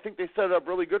set it up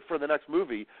really good for the next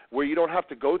movie where you don't have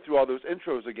to go through all those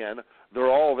intros again.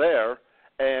 They're all there,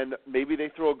 and maybe they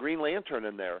throw a Green Lantern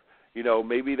in there.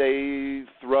 Maybe they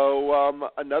throw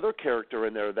another character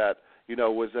in there that,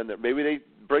 was in there. Maybe they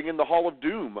bring in the Hall of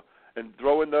Doom and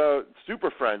throw in the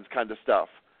Super Friends kind of stuff,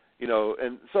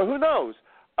 and so who knows?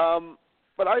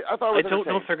 But I thought it was I don't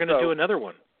know if they're going to do another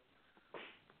one.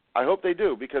 I hope they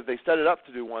do because they set it up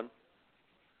to do one.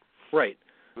 Right.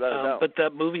 But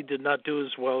that movie did not do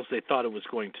as well as they thought it was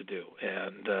going to do.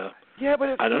 And yeah,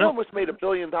 but I don't know. Almost made $1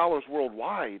 billion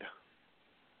worldwide.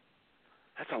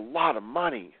 That's a lot of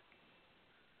money.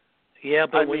 Yeah,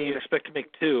 but when you expect to make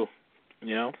two,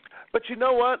 But you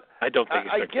know what? I don't think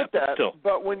I get that. Still.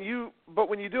 But when you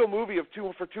do a movie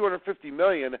for $250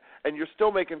 million and you're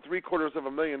still making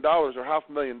 $750,000 or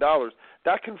 $500,000,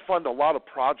 that can fund a lot of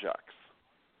projects.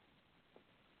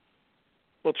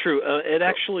 Well, true. It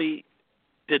actually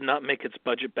did not make its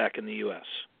budget back in the U.S.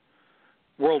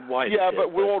 Worldwide, yeah, it did,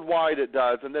 but worldwide it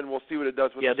does, and then we'll see what it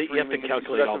does with the streaming you have to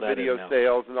calculate all that video in now.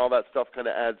 sales and all that stuff kind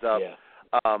of adds up. Yeah.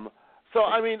 So,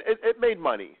 I mean, it made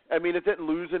money. I mean, it didn't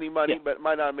lose any money, but it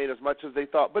might not have made as much as they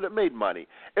thought, but it made money.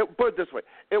 Put it this way,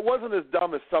 it wasn't as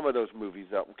dumb as some of those movies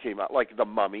that came out, like The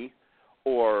Mummy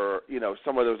or,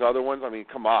 some of those other ones. I mean,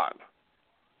 come on.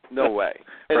 No way.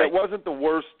 And right. It wasn't the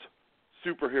worst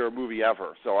superhero movie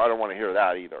ever, so I don't want to hear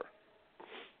that either.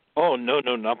 Oh, no,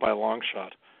 not by a long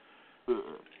shot.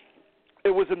 It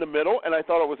was in the middle, and I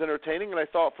thought it was entertaining, and I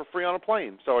saw it for free on a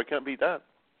plane, so I can't beat that.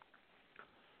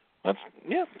 That's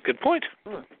good point.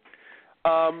 If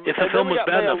the film was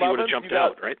bad enough, you would have jumped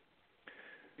out, right?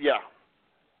 Yeah,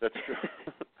 that's true.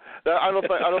 I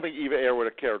don't think Eva Ayer would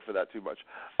have cared for that too much.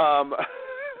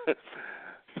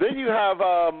 Then you have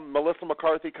Melissa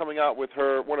McCarthy coming out with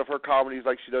one of her comedies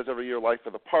like she does every year, Life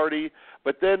of the Party.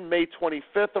 But then May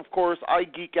 25th, of course, I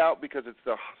geek out because it's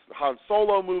the Han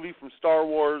Solo movie from Star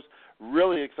Wars.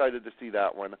 Really excited to see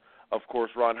that one. Of course,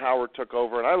 Ron Howard took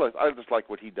over, and I just like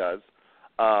what he does.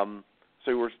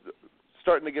 So we're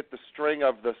starting to get the string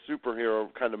of the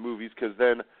superhero kind of movies because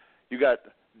then you got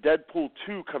Deadpool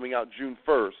 2 coming out June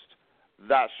 1st.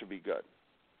 That should be good.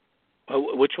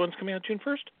 Oh, which one's coming out June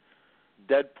 1st?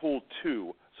 Deadpool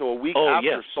 2. So a week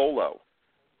after Solo.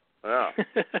 Yeah.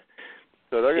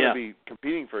 So they're going to be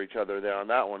competing for each other there on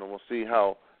that one, and we'll see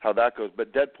how that goes.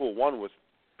 But Deadpool 1 was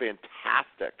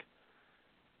fantastic.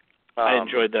 I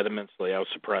enjoyed that immensely. I was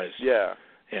surprised. Yeah.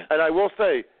 And I will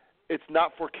say, it's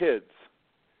not for kids.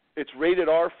 It's rated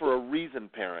R for a reason,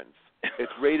 parents.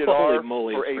 It's rated R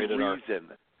for a reason.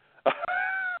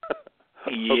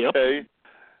 Yep. Okay?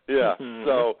 Yeah.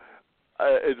 So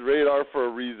it's rated R for a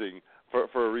reason.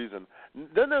 For a reason.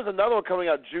 Then there's another one coming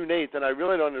out June 8th, and I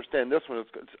really don't understand this one.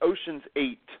 It's Ocean's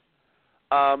 8.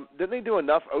 Didn't they do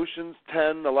enough Oceans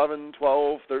 10, 11,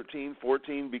 12, 13,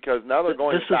 14? Because now they're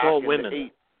going this back is all into women.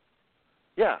 8.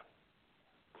 Yeah.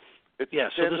 So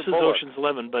this is Bullock. Ocean's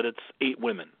 11, but it's 8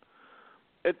 women.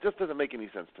 It just doesn't make any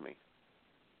sense to me.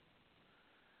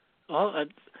 Well,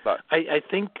 I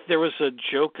think there was a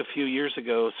joke a few years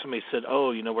ago. Somebody said, what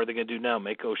are they going to do now?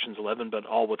 Make Ocean's 11, but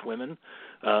all with women?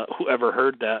 Whoever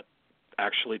heard that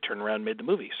actually turned around and made the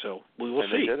movie. So we will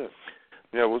see. They did it.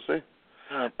 Yeah, we'll see.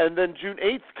 And then June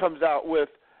 8th comes out with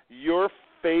your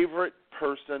favorite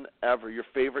person ever, your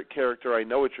favorite character. I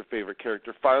know it's your favorite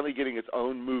character, finally getting its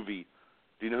own movie.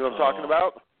 Do you know who I'm talking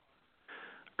about?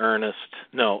 Ernest.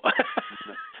 No.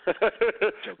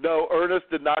 No, Ernest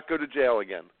did not go to jail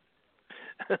again.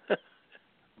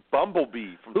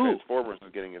 Bumblebee from Transformers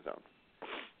is getting his own.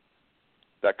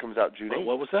 That comes out June 8th.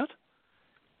 What was that?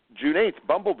 June 8th,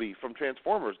 Bumblebee from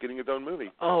Transformers getting his own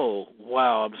movie. Oh,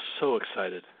 wow. I'm so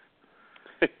excited.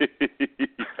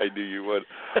 I knew you would.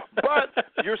 But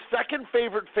your second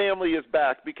favorite family is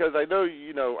back because I know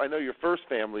your first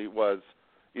family was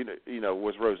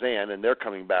was Roseanne, and they're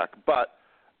coming back. But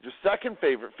your second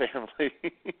favorite family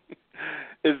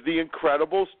is The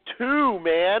Incredibles 2,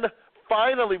 man.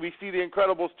 finally we see The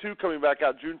Incredibles 2 coming back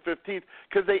out June 15th,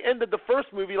 because they ended the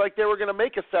first movie like they were going to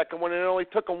make a second one, and it only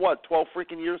took them, 12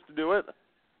 freaking years to do it?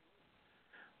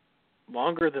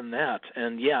 Longer than that.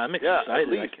 And, yeah, I'm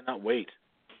excited. I cannot wait.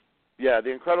 Yeah, The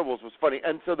Incredibles was funny.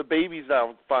 And so the baby's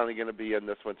now finally going to be in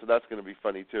this one, so that's going to be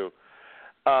funny too.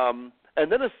 And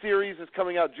then a series is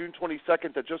coming out June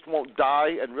 22nd that just won't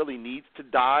die and really needs to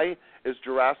die is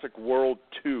Jurassic World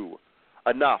 2.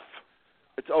 Enough.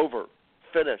 It's over.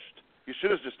 Finished. You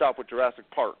should have just stopped with Jurassic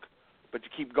Park, but you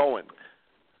keep going.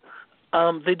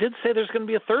 They did say there's going to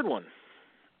be a third one.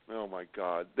 Oh, my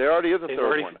God. There already is a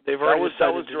third one. They've already decided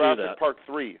that was to Jurassic do that. Park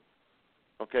 3.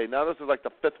 Okay, now this is like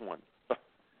the fifth one.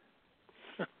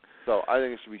 So I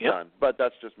think it should be done, but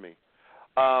that's just me.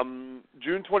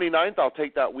 June 29th, I'll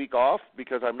take that week off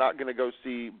because I'm not going to go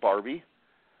see Barbie.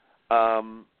 But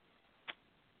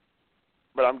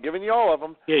I'm giving you all of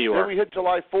them. Yeah, you are. Then we hit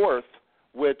July 4th,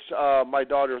 which my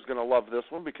daughter is going to love this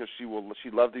one because she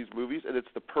loves these movies, and it's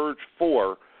The Purge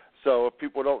 4. So if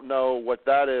people don't know what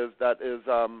that is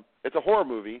it's a horror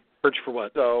movie. Purge for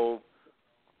what? So,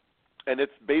 and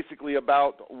it's basically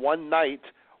about one night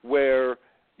where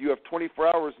you have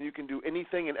 24 hours and you can do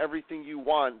anything and everything you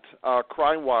want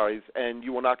crime-wise, and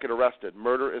you will not get arrested.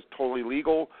 Murder is totally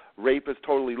legal. Rape is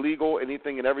totally legal.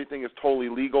 Anything and everything is totally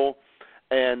legal,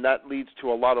 and that leads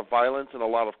to a lot of violence and a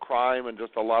lot of crime and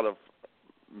just a lot of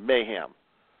mayhem.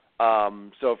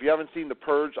 So if you haven't seen The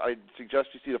Purge, I suggest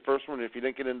you see the first one. If you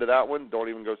didn't get into that one, don't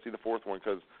even go see the fourth one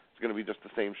because it's going to be just the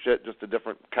same shit, just a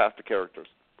different cast of characters.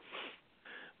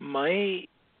 My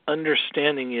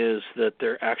understanding is that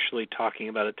they're actually talking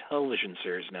about a television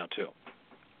series now, too.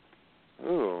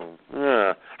 Ooh,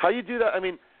 yeah. How you do that? I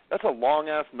mean, that's a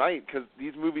long-ass night because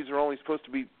these movies are only supposed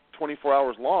to be 24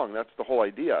 hours long. That's the whole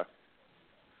idea.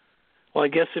 Well, I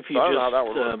guess if you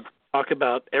just talk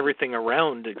about everything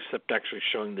around except actually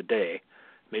showing the day,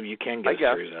 maybe you can get a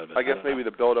series out of it. I guess maybe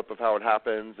the build-up of how it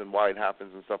happens and why it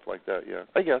happens and stuff like that, yeah.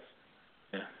 I guess.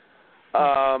 Yeah.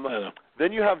 I don't know.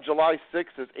 Then you have July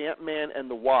 6th is Ant-Man and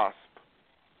the Wasp.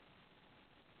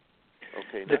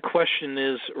 Okay. The question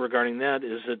is regarding that: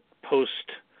 is it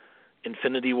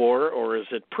post-Infinity War or is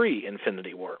it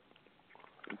pre-Infinity War?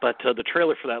 But the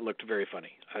trailer for that looked very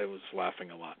funny. I was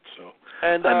laughing a lot, so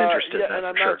I'm interested. Yeah, in that and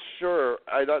I'm for not sure.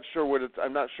 sure.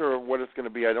 I'm not sure what it's going to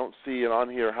be. I don't see it on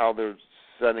here how they're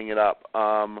setting it up.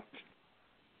 I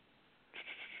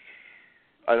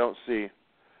don't see.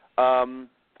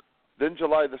 Then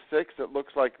July the 6th, it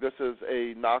looks like this is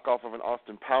a knockoff of an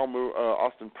Austin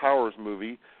Powers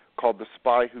movie called The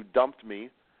Spy Who Dumped Me,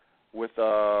 with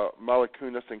Mila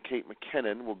Kunis and Kate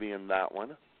McKinnon will be in that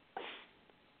one.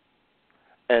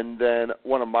 And then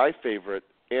one of my favorite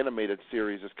animated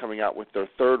series is coming out with their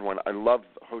third one. I love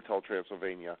Hotel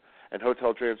Transylvania, and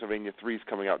Hotel Transylvania 3 is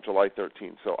coming out July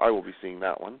 13th, so I will be seeing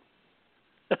that one.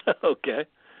 Okay.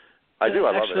 I do.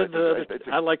 I love it.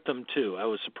 I like them, too. I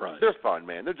was surprised. They're fun,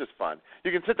 man. They're just fun.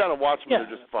 You can sit down and watch them. Yeah,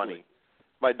 they're just funny.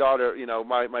 My daughter,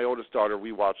 my oldest daughter,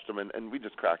 we watched them, and we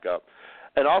just crack up.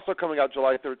 And also coming out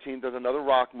July 13th, there's another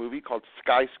rock movie called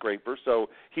Skyscraper. So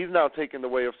he's now taken the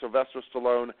way of Sylvester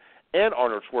Stallone and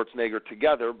Arnold Schwarzenegger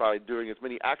together by doing as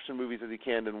many action movies as he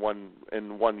can in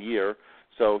one year.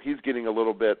 So he's getting a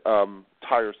little bit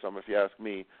tiresome, if you ask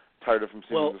me. Tired of him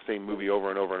seeing the same movie over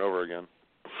and over and over again.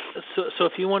 So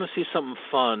if you want to see something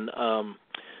fun,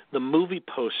 the movie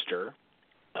poster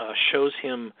shows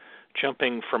him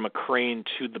jumping from a crane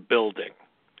to the building.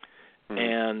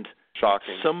 And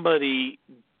shocking. Somebody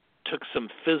took some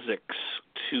physics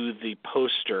to the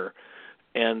poster,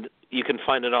 and you can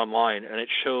find it online, and it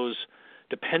shows,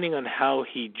 depending on how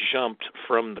he jumped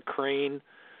from the crane,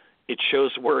 it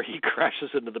shows where he crashes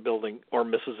into the building or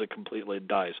misses it completely and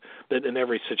dies. But in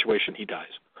every situation, he dies.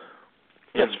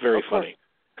 Yeah, it's very funny.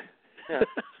 Yeah,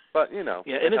 but yeah,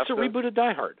 and it's a reboot of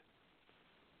Die Hard.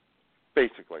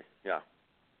 Basically, yeah.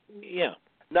 Yeah.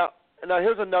 Now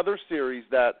here's another series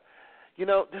that,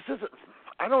 this isn't.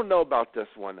 I don't know about this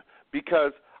one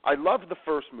because I loved the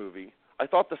first movie. I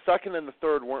thought the second and the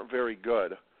third weren't very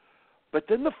good, but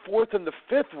then the fourth and the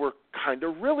fifth were kind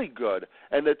of really good.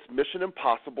 And it's Mission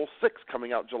Impossible 6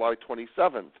 coming out July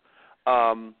 27th.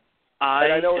 I am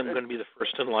going to be the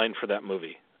first in line for that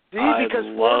movie. See, because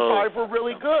 4 and 5 were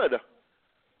really good.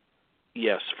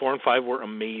 Yes, 4 and 5 were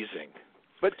amazing.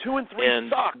 But 2 and 3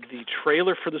 sucked. The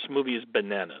trailer for this movie is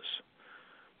bananas.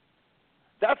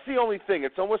 That's the only thing.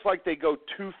 It's almost like they go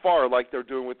too far, like they're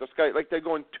doing with the Sky. Like they're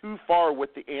going too far with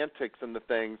the antics and the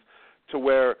things, to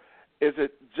where is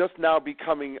it just now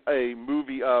becoming a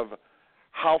movie of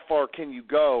how far can you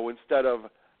go instead of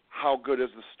how good is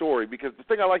the story? Because the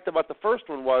thing I liked about the first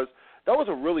one was that was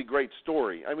a really great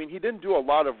story. I mean, he didn't do a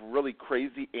lot of really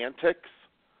crazy antics.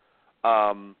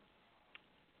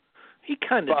 He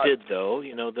kind of did, though.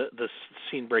 You know, the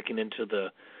scene breaking into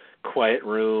the quiet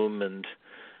room, and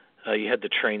you had the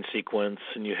train sequence,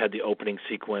 and you had the opening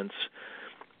sequence.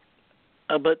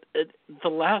 But the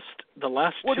last two, the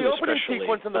opening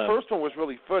sequence in the first one was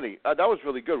really funny. That was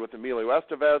really good with Emilio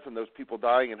Estevez and those people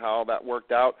dying and how that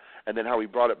worked out, and then how he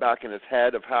brought it back in his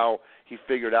head of how he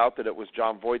figured out that it was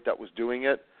Jon Voight that was doing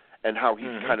it, and how he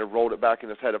kind of rolled it back in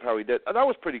his head of how he did. And that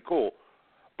was pretty cool.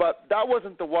 But that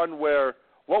wasn't the one where.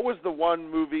 What was the one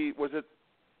movie? Was it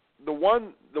the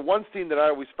one scene that I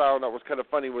always found that was kind of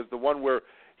funny was the one where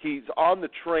he's on the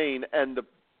train and the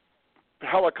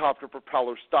helicopter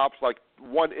propeller stops like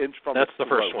 1 inch from That's the the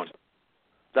first one.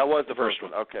 That was the first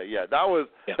one. Okay, yeah. That was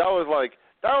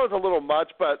a little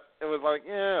much, but it was like,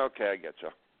 yeah, okay, I get you.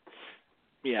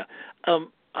 Yeah.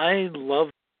 I love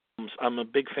films. I'm a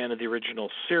big fan of the original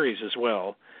series as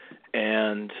well,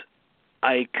 and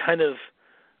I kind of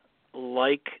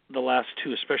like the last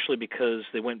two, especially because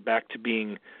they went back to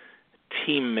being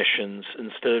team missions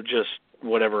instead of just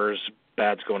whatever's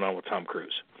bad's going on with Tom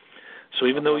Cruise. So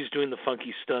even though he's doing the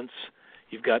funky stunts,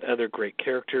 you've got other great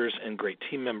characters and great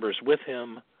team members with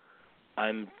him.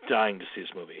 I'm dying to see this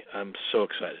movie. I'm so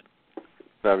excited.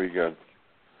 That'd be good.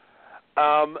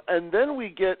 And then we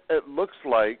get, it looks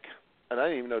like, and I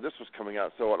didn't even know this was coming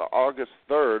out, so on August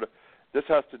 3rd, this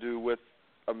has to do with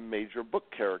a major book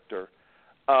character.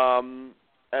 And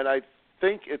I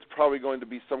think it's probably going to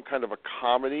be some kind of a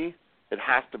comedy. It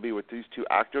has to be with these two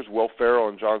actors, Will Ferrell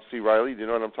and John C. Reilly. Do you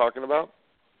know what I'm talking about?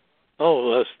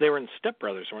 Oh, they were in Step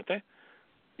Brothers, weren't they?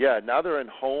 Yeah, now they're in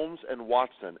Holmes and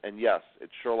Watson, and yes,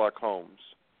 it's Sherlock Holmes.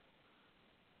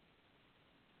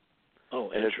 Oh,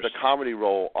 and it's the comedy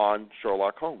role on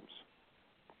Sherlock Holmes.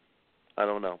 I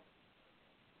don't know.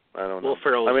 Will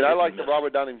Ferrell. I mean, I like the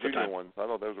Robert Downey Jr. ones. I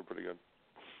thought those were pretty good.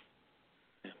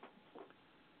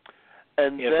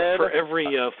 And then, for every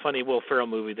funny Will Ferrell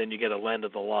movie, then you get a Land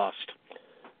of the Lost.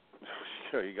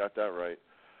 Sure, you got that right.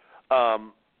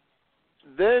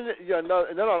 Then on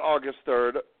August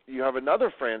 3rd, you have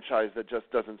another franchise that just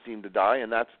doesn't seem to die,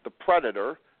 and that's The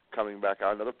Predator coming back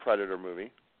out, another Predator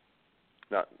movie.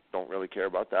 Don't really care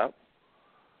about that.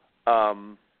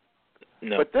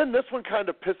 No. But then this one kind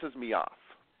of pisses me off.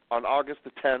 On August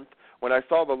the 10th, when I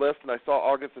saw the list and I saw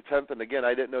August the 10th, and again,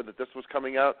 I didn't know that this was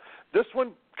coming out, this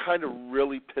one kind of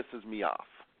really pisses me off.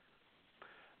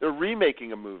 They're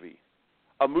remaking a movie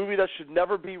that should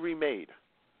never be remade,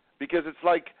 because it's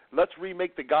like, let's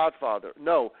remake The Godfather.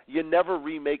 No, you never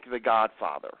remake The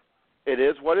Godfather. It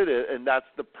is what it is, and that's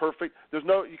the perfect,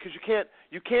 because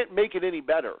you can't make it any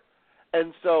better.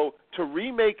 And so to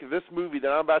remake this movie that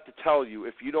I'm about to tell you,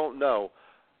 if you don't know,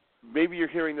 maybe you're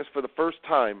hearing this for the first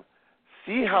time,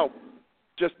 see how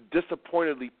just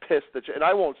disappointedly pissed that you, and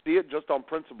I won't see it just on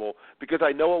principle because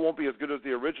I know it won't be as good as the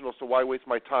original, so why waste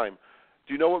my time?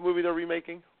 Do you know what movie they're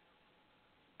remaking?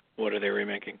 What are they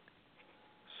remaking?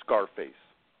 Scarface.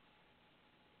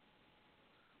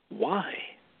 Why?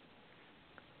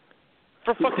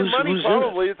 For fucking money, who's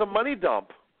probably. It's a money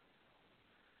dump.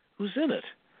 Who's in it?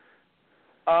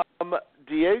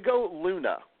 Diego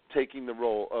Luna taking the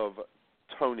role of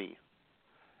Tony.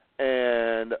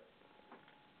 And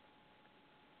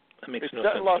that makes it's no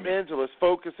set sense in Los to me. Angeles,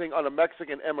 focusing on a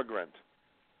Mexican immigrant.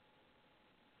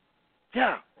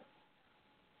 Yeah.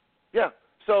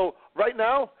 So right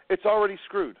now, it's already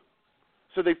screwed.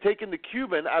 So they've taken the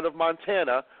Cuban out of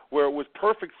Montana, where it was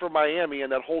perfect for Miami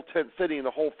and that whole tent city and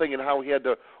the whole thing and how he had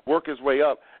to work his way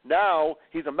up. Now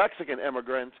he's a Mexican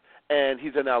immigrant, and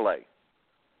he's in L.A.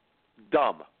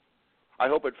 Dumb. I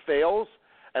hope it fails,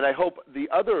 and I hope the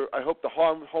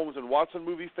Holmes and Watson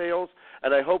movie fails,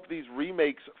 and I hope these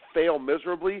remakes fail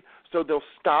miserably so they'll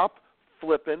stop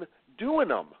flipping doing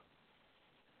them.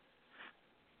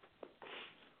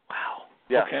 Wow.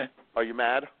 Yeah. Okay. Are you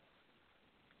mad?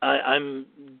 I'm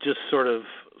just sort of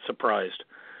surprised.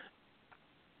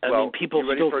 I mean, people you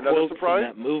ready still for another quote surprise?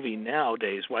 from that movie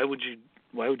nowadays. Why would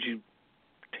you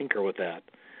tinker with that?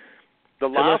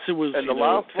 Unless it was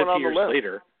 50 years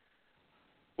later.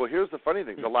 Well, here's the funny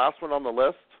thing. The last one on the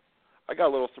list, I got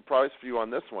a little surprise for you on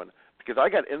this one because I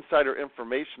got insider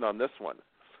information on this one.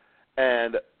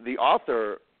 And the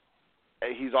author,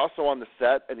 he's also on the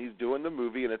set, and he's doing the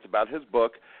movie, and it's about his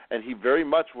book, and he very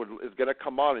much is going to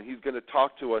come on, and he's going to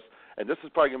talk to us. And this is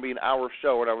probably going to be an hour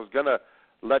show, and I was going to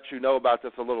let you know about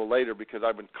this a little later because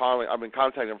I've been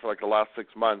contacting him for like the last 6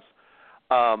 months.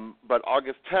 But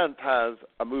August 10th has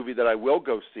a movie that I will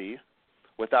go see,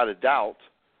 without a doubt,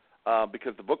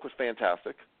 because the book was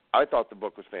fantastic. I thought the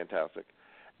book was fantastic.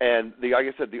 And like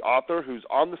I said, the author who's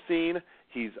on the scene,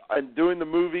 he's doing the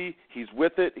movie, he's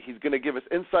with it, he's going to give us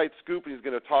inside scoop, and he's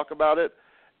going to talk about it.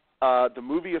 The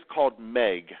movie is called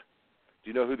Meg. Do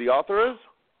you know who the author is?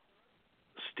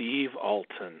 Steve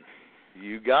Alton.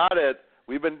 You got it.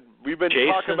 We've been Jason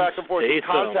talking back and forth. He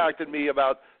Statham. contacted me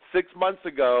about 6 months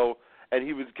ago, and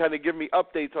he was kind of giving me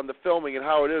updates on the filming and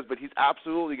how it is, but he's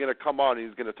absolutely going to come on and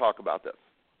he's going to talk about this.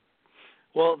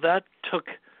 Well, that took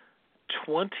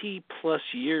 20-plus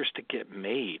years to get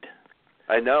made.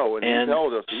 I know, and he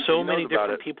told us. So many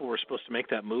different people were supposed to make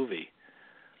that movie.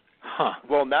 Huh.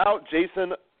 Well, now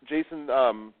Jason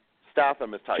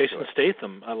Statham is tied to it. Jason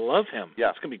Statham. I love him. Yeah.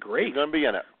 It's going to be great. He's going to be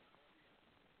in it.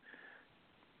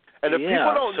 And if Yeah,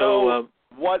 people don't know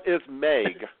what is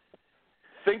Meg,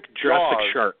 think Jurassic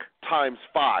Jaws Shark. times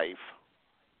 5.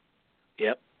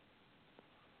 Yep.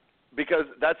 Because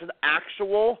that's an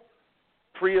actual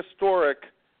prehistoric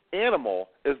animal,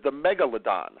 is the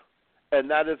megalodon. And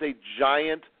that is a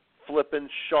giant flippin'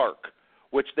 shark,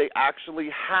 which they actually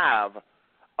have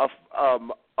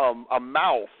a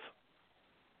mouth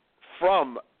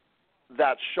from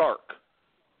that shark,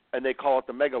 and they call it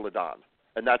the megalodon.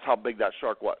 And that's how big that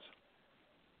shark was.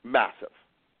 Massive.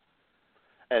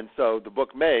 And so the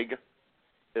book Meg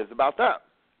is about that.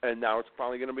 And now it's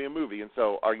finally going to be a movie. And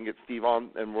so I can get Steve on,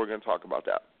 and we're going to talk about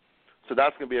that. So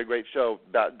that's going to be a great show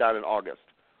down in August.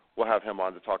 We'll have him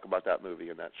on to talk about that movie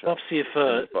and that show. We'll have to see if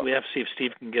we have to see if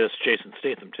Steve can get us Jason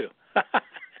Statham too.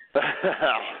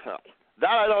 That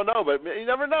I don't know, but you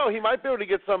never know. He might be able to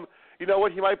get some. You know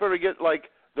what? He might be able to get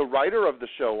like the writer of the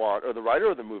show on, or the writer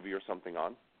of the movie, or something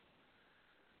on.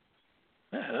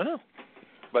 I don't know.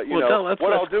 But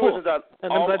What I'll do cool. is that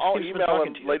And I'll Steve's been email talking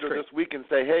him to you. later That's this week and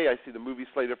say, hey, I see the movie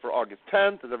slated for August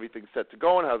 10th. Is everything set to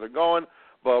go? How's it going?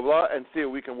 Blah, blah, and see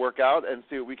what we can work out and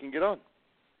see what we can get on.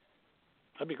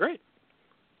 That'd be great.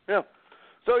 Yeah.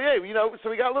 So, yeah, so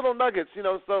we got little nuggets,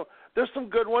 so there's some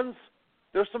good ones.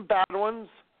 There's some bad ones.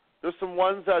 There's some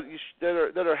ones that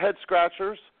that are head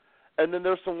scratchers, and then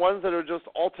there's some ones that are just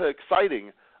ultra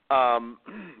exciting,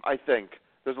 I think.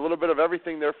 There's a little bit of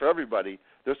everything there for everybody.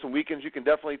 There's some weekends you can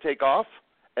definitely take off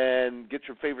and get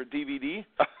your favorite DVD.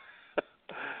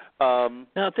 Now,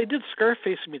 if they did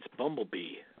Scarface meets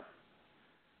Bumblebee.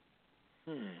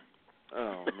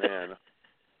 Oh man.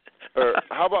 Or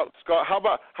how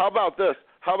about this?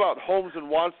 How about Holmes and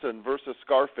Watson versus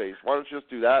Scarface? Why don't you just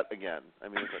do that again? I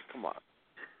mean, it's like, come on.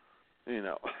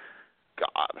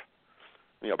 God.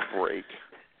 Give me a break.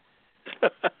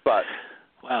 But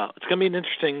wow, it's going to be an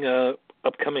interesting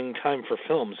upcoming time for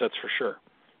films, that's for sure.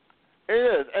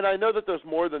 It is, and I know that there's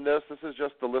more than this. This is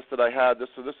just the list that I had. This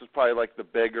is probably like the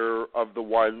bigger of the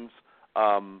ones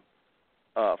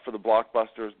for the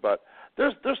blockbusters. But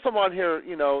there's some on here,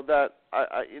 that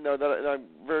that I'm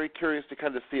very curious to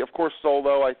kind of see. Of course,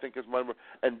 Solo I think is one,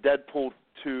 and Deadpool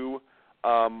 2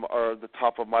 are the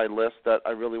top of my list that I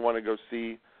really want to go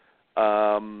see.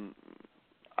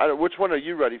 Which one are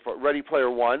you ready for? Ready Player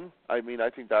One? I mean, I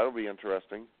think that'll be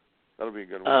interesting. That'll be a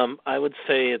good one. I would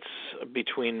say it's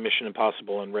between Mission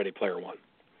Impossible and Ready Player One.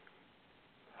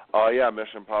 Oh yeah,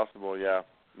 Mission Impossible. Yeah.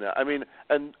 I mean,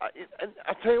 and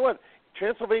I'll tell you what,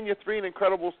 Transylvania 3 and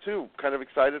Incredibles 2, kind of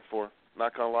excited for.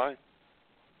 Not gonna lie.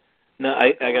 No,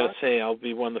 I gotta say I'll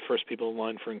be one of the first people in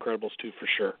line for Incredibles 2 for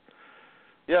sure.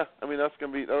 Yeah, I mean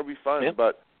that'll be fun. Yep.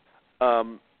 But I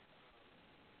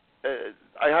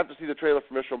have to see the trailer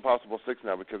for Mission Impossible 6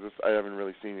 now because I haven't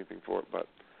really seen anything for it. But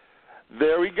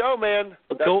there we go, man.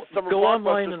 Go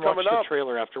online and watch the up.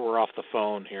 trailer after we're off the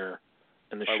phone here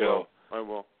in the show. I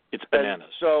will. It's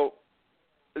bananas.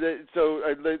 And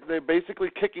they're basically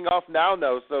kicking off now.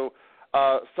 So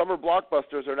summer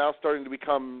blockbusters are now starting to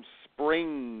become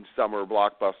spring summer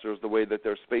blockbusters. The way that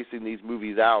they're spacing these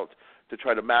movies out to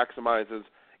try to maximize as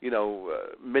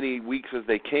many weeks as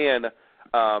they can.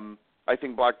 I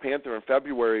think Black Panther in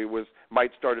February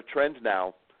might start a trend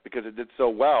now because it did so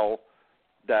well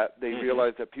that they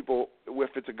realize that people,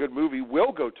 if it's a good movie,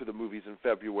 will go to the movies in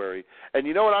February. And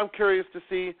you know what I'm curious to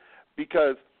see?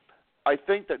 Because I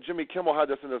think that Jimmy Kimmel had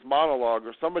this in his monologue,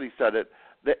 or somebody said it,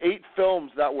 the 8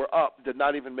 films that were up did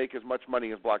not even make as much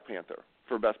money as Black Panther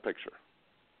for Best Picture.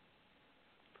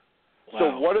 Wow.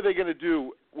 So what are they going to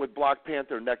do with Black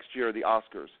Panther next year at the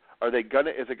Oscars? Is it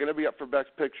going to be up for Best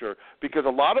Picture? Because a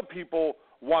lot of people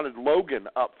wanted Logan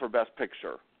up for Best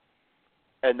Picture,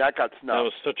 and that got snubbed. That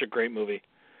was such a great movie.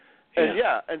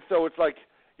 And so it's like,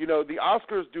 the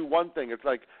Oscars do one thing. It's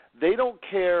like they don't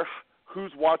care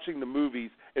who's watching the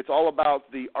movies. It's all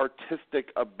about the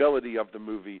artistic ability of the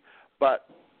movie. But,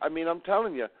 I mean, I'm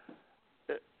telling you,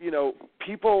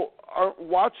 people aren't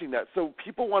watching that. So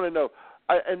people want to know.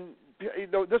 And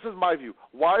this is my view.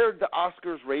 Why are the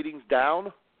Oscars ratings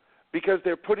down? Because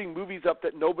they're putting movies up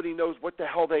that nobody knows what the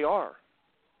hell they are.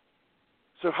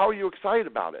 So how are you excited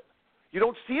about it? You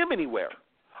don't see them anywhere.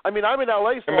 I mean, I'm in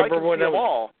LA, so I can see them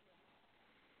all.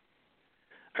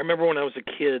 I remember when I was a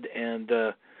kid and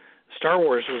Star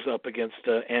Wars was up against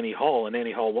Annie Hall, and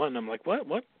Annie Hall won. I'm like,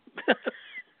 what?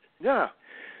 Yeah.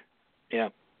 Yeah.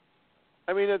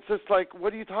 I mean, it's just like,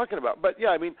 what are you talking about? But, yeah,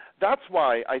 I mean, that's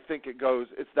why I think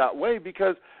it's that way,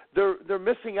 because they're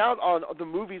missing out on the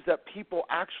movies that people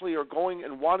actually are going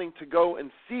and wanting to go and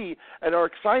see and are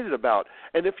excited about.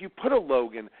 And if you put a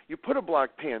Logan, you put a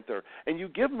Black Panther, and you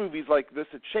give movies like this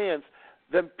a chance,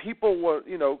 then people will,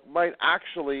 might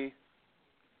actually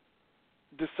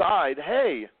decide,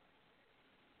 hey,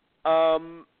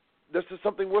 this is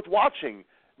something worth watching.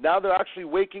 Now they're actually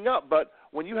waking up. But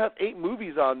when you have 8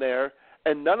 movies on there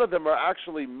and none of them are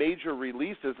actually major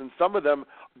releases, and some of them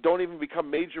don't even become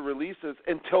major releases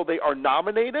until they are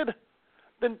nominated,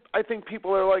 then I think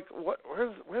people are like,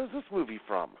 where's this movie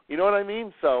from? You know what I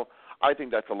mean? So I think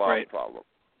that's a lot of the problem.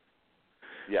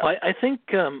 Yeah. Well, I think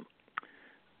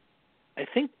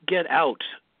Get Out,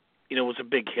 was a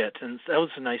big hit, and that was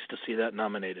nice to see that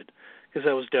nominated, because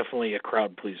that was definitely a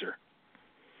crowd pleaser.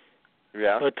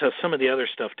 Yeah. But some of the other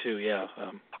stuff too, yeah.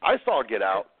 I saw Get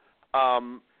Out. I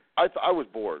was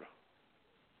bored.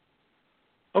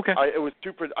 Okay. It was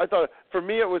super. I thought for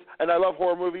me it was, and I love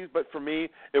horror movies, but for me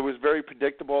it was very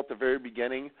predictable at the very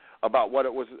beginning about what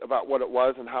it was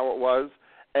and how it was,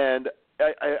 and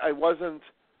I wasn't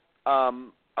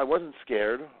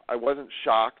scared. I wasn't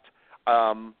shocked.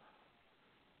 I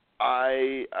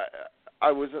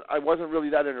wasn't really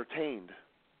that entertained,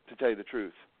 to tell you the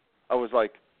truth. I was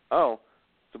like, oh,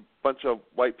 it's a bunch of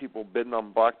white people bidding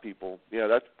on black people. Yeah,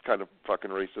 that's kind of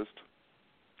fucking racist.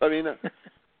 I mean,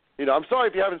 I'm sorry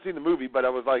if you haven't seen the movie, but I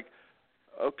was like,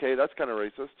 okay, that's kind of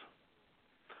racist.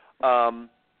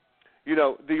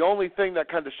 The only thing that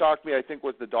kind of shocked me, I think,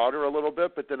 was the daughter a little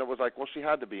bit, but then it was like, well, she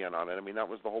had to be in on it. I mean, that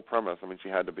was the whole premise. I mean, she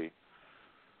had to be.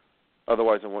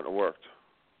 Otherwise, it wouldn't have worked.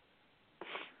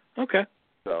 Okay.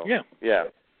 So, yeah.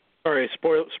 Sorry,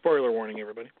 spoiler warning,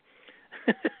 everybody.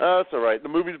 That's all right. The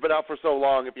movie's been out for so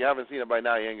long. If you haven't seen it by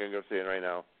now, you ain't going to go see it right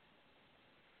now.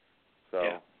 So.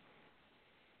 Yeah.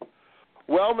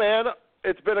 Well, man,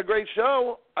 it's been a great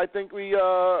show. I think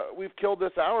we've killed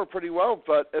this hour pretty well.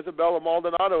 But Isabella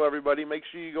Maldonado, everybody, make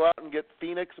sure you go out and get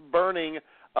Phoenix Burning,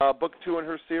 book 2 in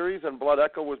her series, and Blood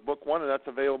Echo was book 1, and that's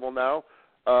available now.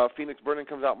 Phoenix Burning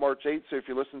comes out March 8th, so if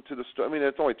you listen to the story, I mean,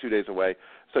 it's only 2 days away,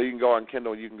 so you can go on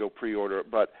Kindle, you can go pre-order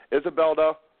it. But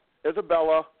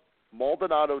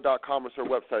IsabellaMaldonado.com is her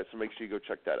website, so make sure you go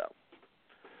check that out.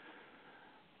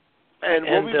 And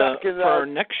we'll be back in for our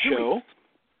next show. Weeks.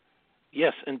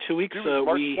 Yes, in 2 weeks we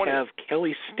 20th. have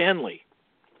Kelly Stanley.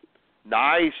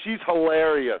 Nice, she's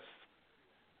hilarious.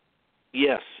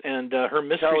 Yes, and her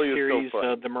mystery Kelly is series, so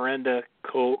fun. the Miranda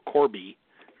Corby.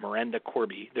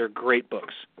 They're great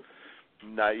books.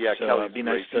 Yeah, so Kelly's it'd be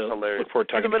great. nice She's to hilarious. look forward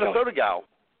to talking she's a Minnesota to Kelly. gal.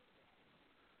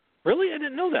 Really? I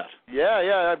didn't know that.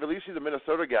 Yeah, I believe she's a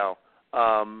Minnesota gal.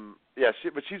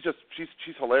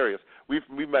 She's hilarious.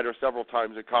 We've met her several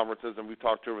times at conferences, and we've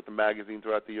talked to her with the magazine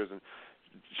throughout the years, and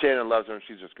Shannon loves her, and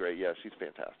she's just great. Yeah, she's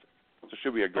fantastic. So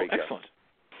she'll be a great guest. Excellent.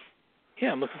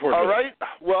 Yeah, I'm looking forward to it. All right.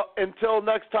 Well, until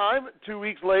next time, 2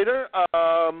 weeks later,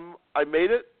 I made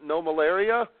it. No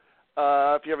malaria.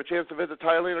 If you have a chance to visit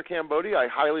Thailand or Cambodia, I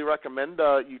highly recommend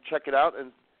you check it out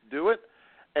and do it.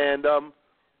 And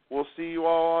we'll see you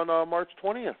all on March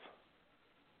 20th.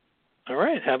 All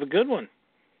right. Have a good one.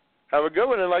 Have a good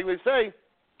one. And like we say,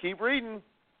 keep reading,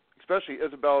 especially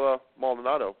Isabella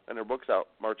Maldonado and her book's out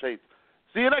March 8th.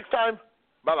 See you next time.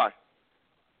 Bye-bye.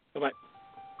 Bye-bye.